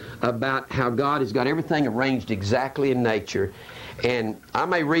about how God has got everything arranged exactly in nature. And I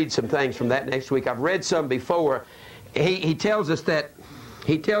may read some things from that next week. I've read some before. He tells us that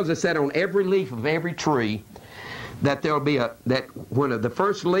on every leaf of every tree, that there'll be that when the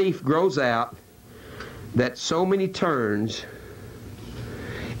first leaf grows out, that so many turns,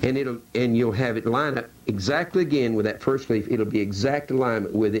 and you'll have it line up exactly again with that first leaf. It'll be exact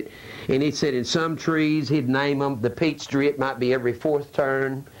alignment with it. And he said in some trees he'd name them. The peach tree, it might be every 4th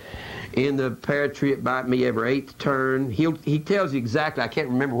turn. In the pear tree, it might be every 8th turn. He tells you exactly. I can't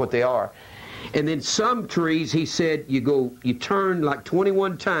remember what they are. And then some trees, he said, you turn like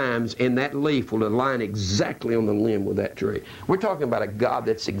 21 times, and that leaf will align exactly on the limb with that tree. We're talking about a God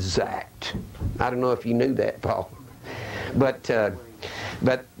that's exact. I don't know if you knew that, Paul, but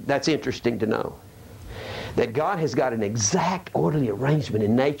that's interesting to know. That God has got an exact orderly arrangement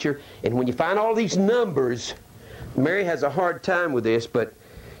in nature, and when you find all these numbers, Mary has a hard time with this, but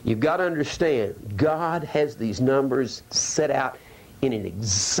you've got to understand, God has these numbers set out in an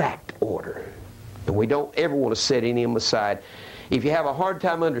exact order. And we don't ever want to set any of them aside. If you have a hard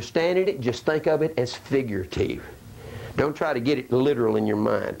time understanding it, just think of it as figurative. Don't try to get it literal in your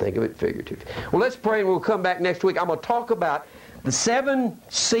mind. Think of it figurative. Well, let's pray and we'll come back next week. I'm going to talk about the 7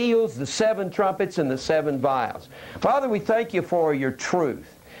 seals, the 7 trumpets, and the 7 vials. Father, we thank you for your truth.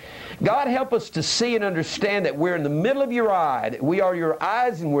 God, help us to see and understand that we're in the middle of your eye, that we are your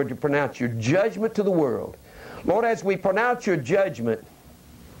eyes, and we're to pronounce your judgment to the world. Lord, as we pronounce your judgment,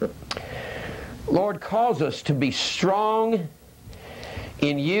 Lord, cause us to be strong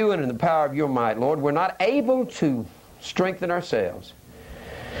in you and in the power of your might. Lord, we're not able to strengthen ourselves.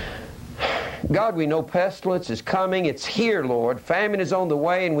 God, we know pestilence is coming. It's here, Lord. Famine is on the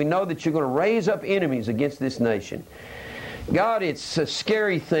way, and we know that you're going to raise up enemies against this nation. God, it's a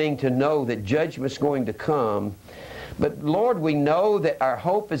scary thing to know that judgment's going to come. But, Lord, we know that our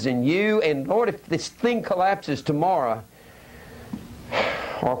hope is in you. And, Lord, if this thing collapses tomorrow,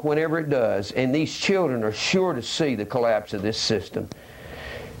 or whenever it does, and these children are sure to see the collapse of this system,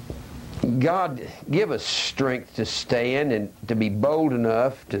 God, give us strength to stand and to be bold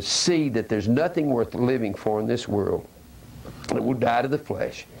enough to see that there's nothing worth living for in this world. That we'll die to the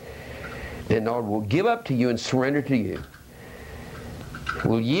flesh. And, Lord, we'll give up to you and surrender to you.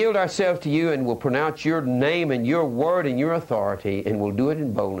 We'll yield ourselves to you, and we'll pronounce your name and your word and your authority, and we'll do it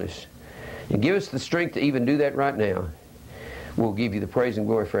in boldness. And give us the strength to even do that right now. We'll give you the praise and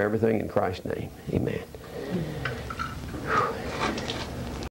glory for everything in Christ's name. Amen.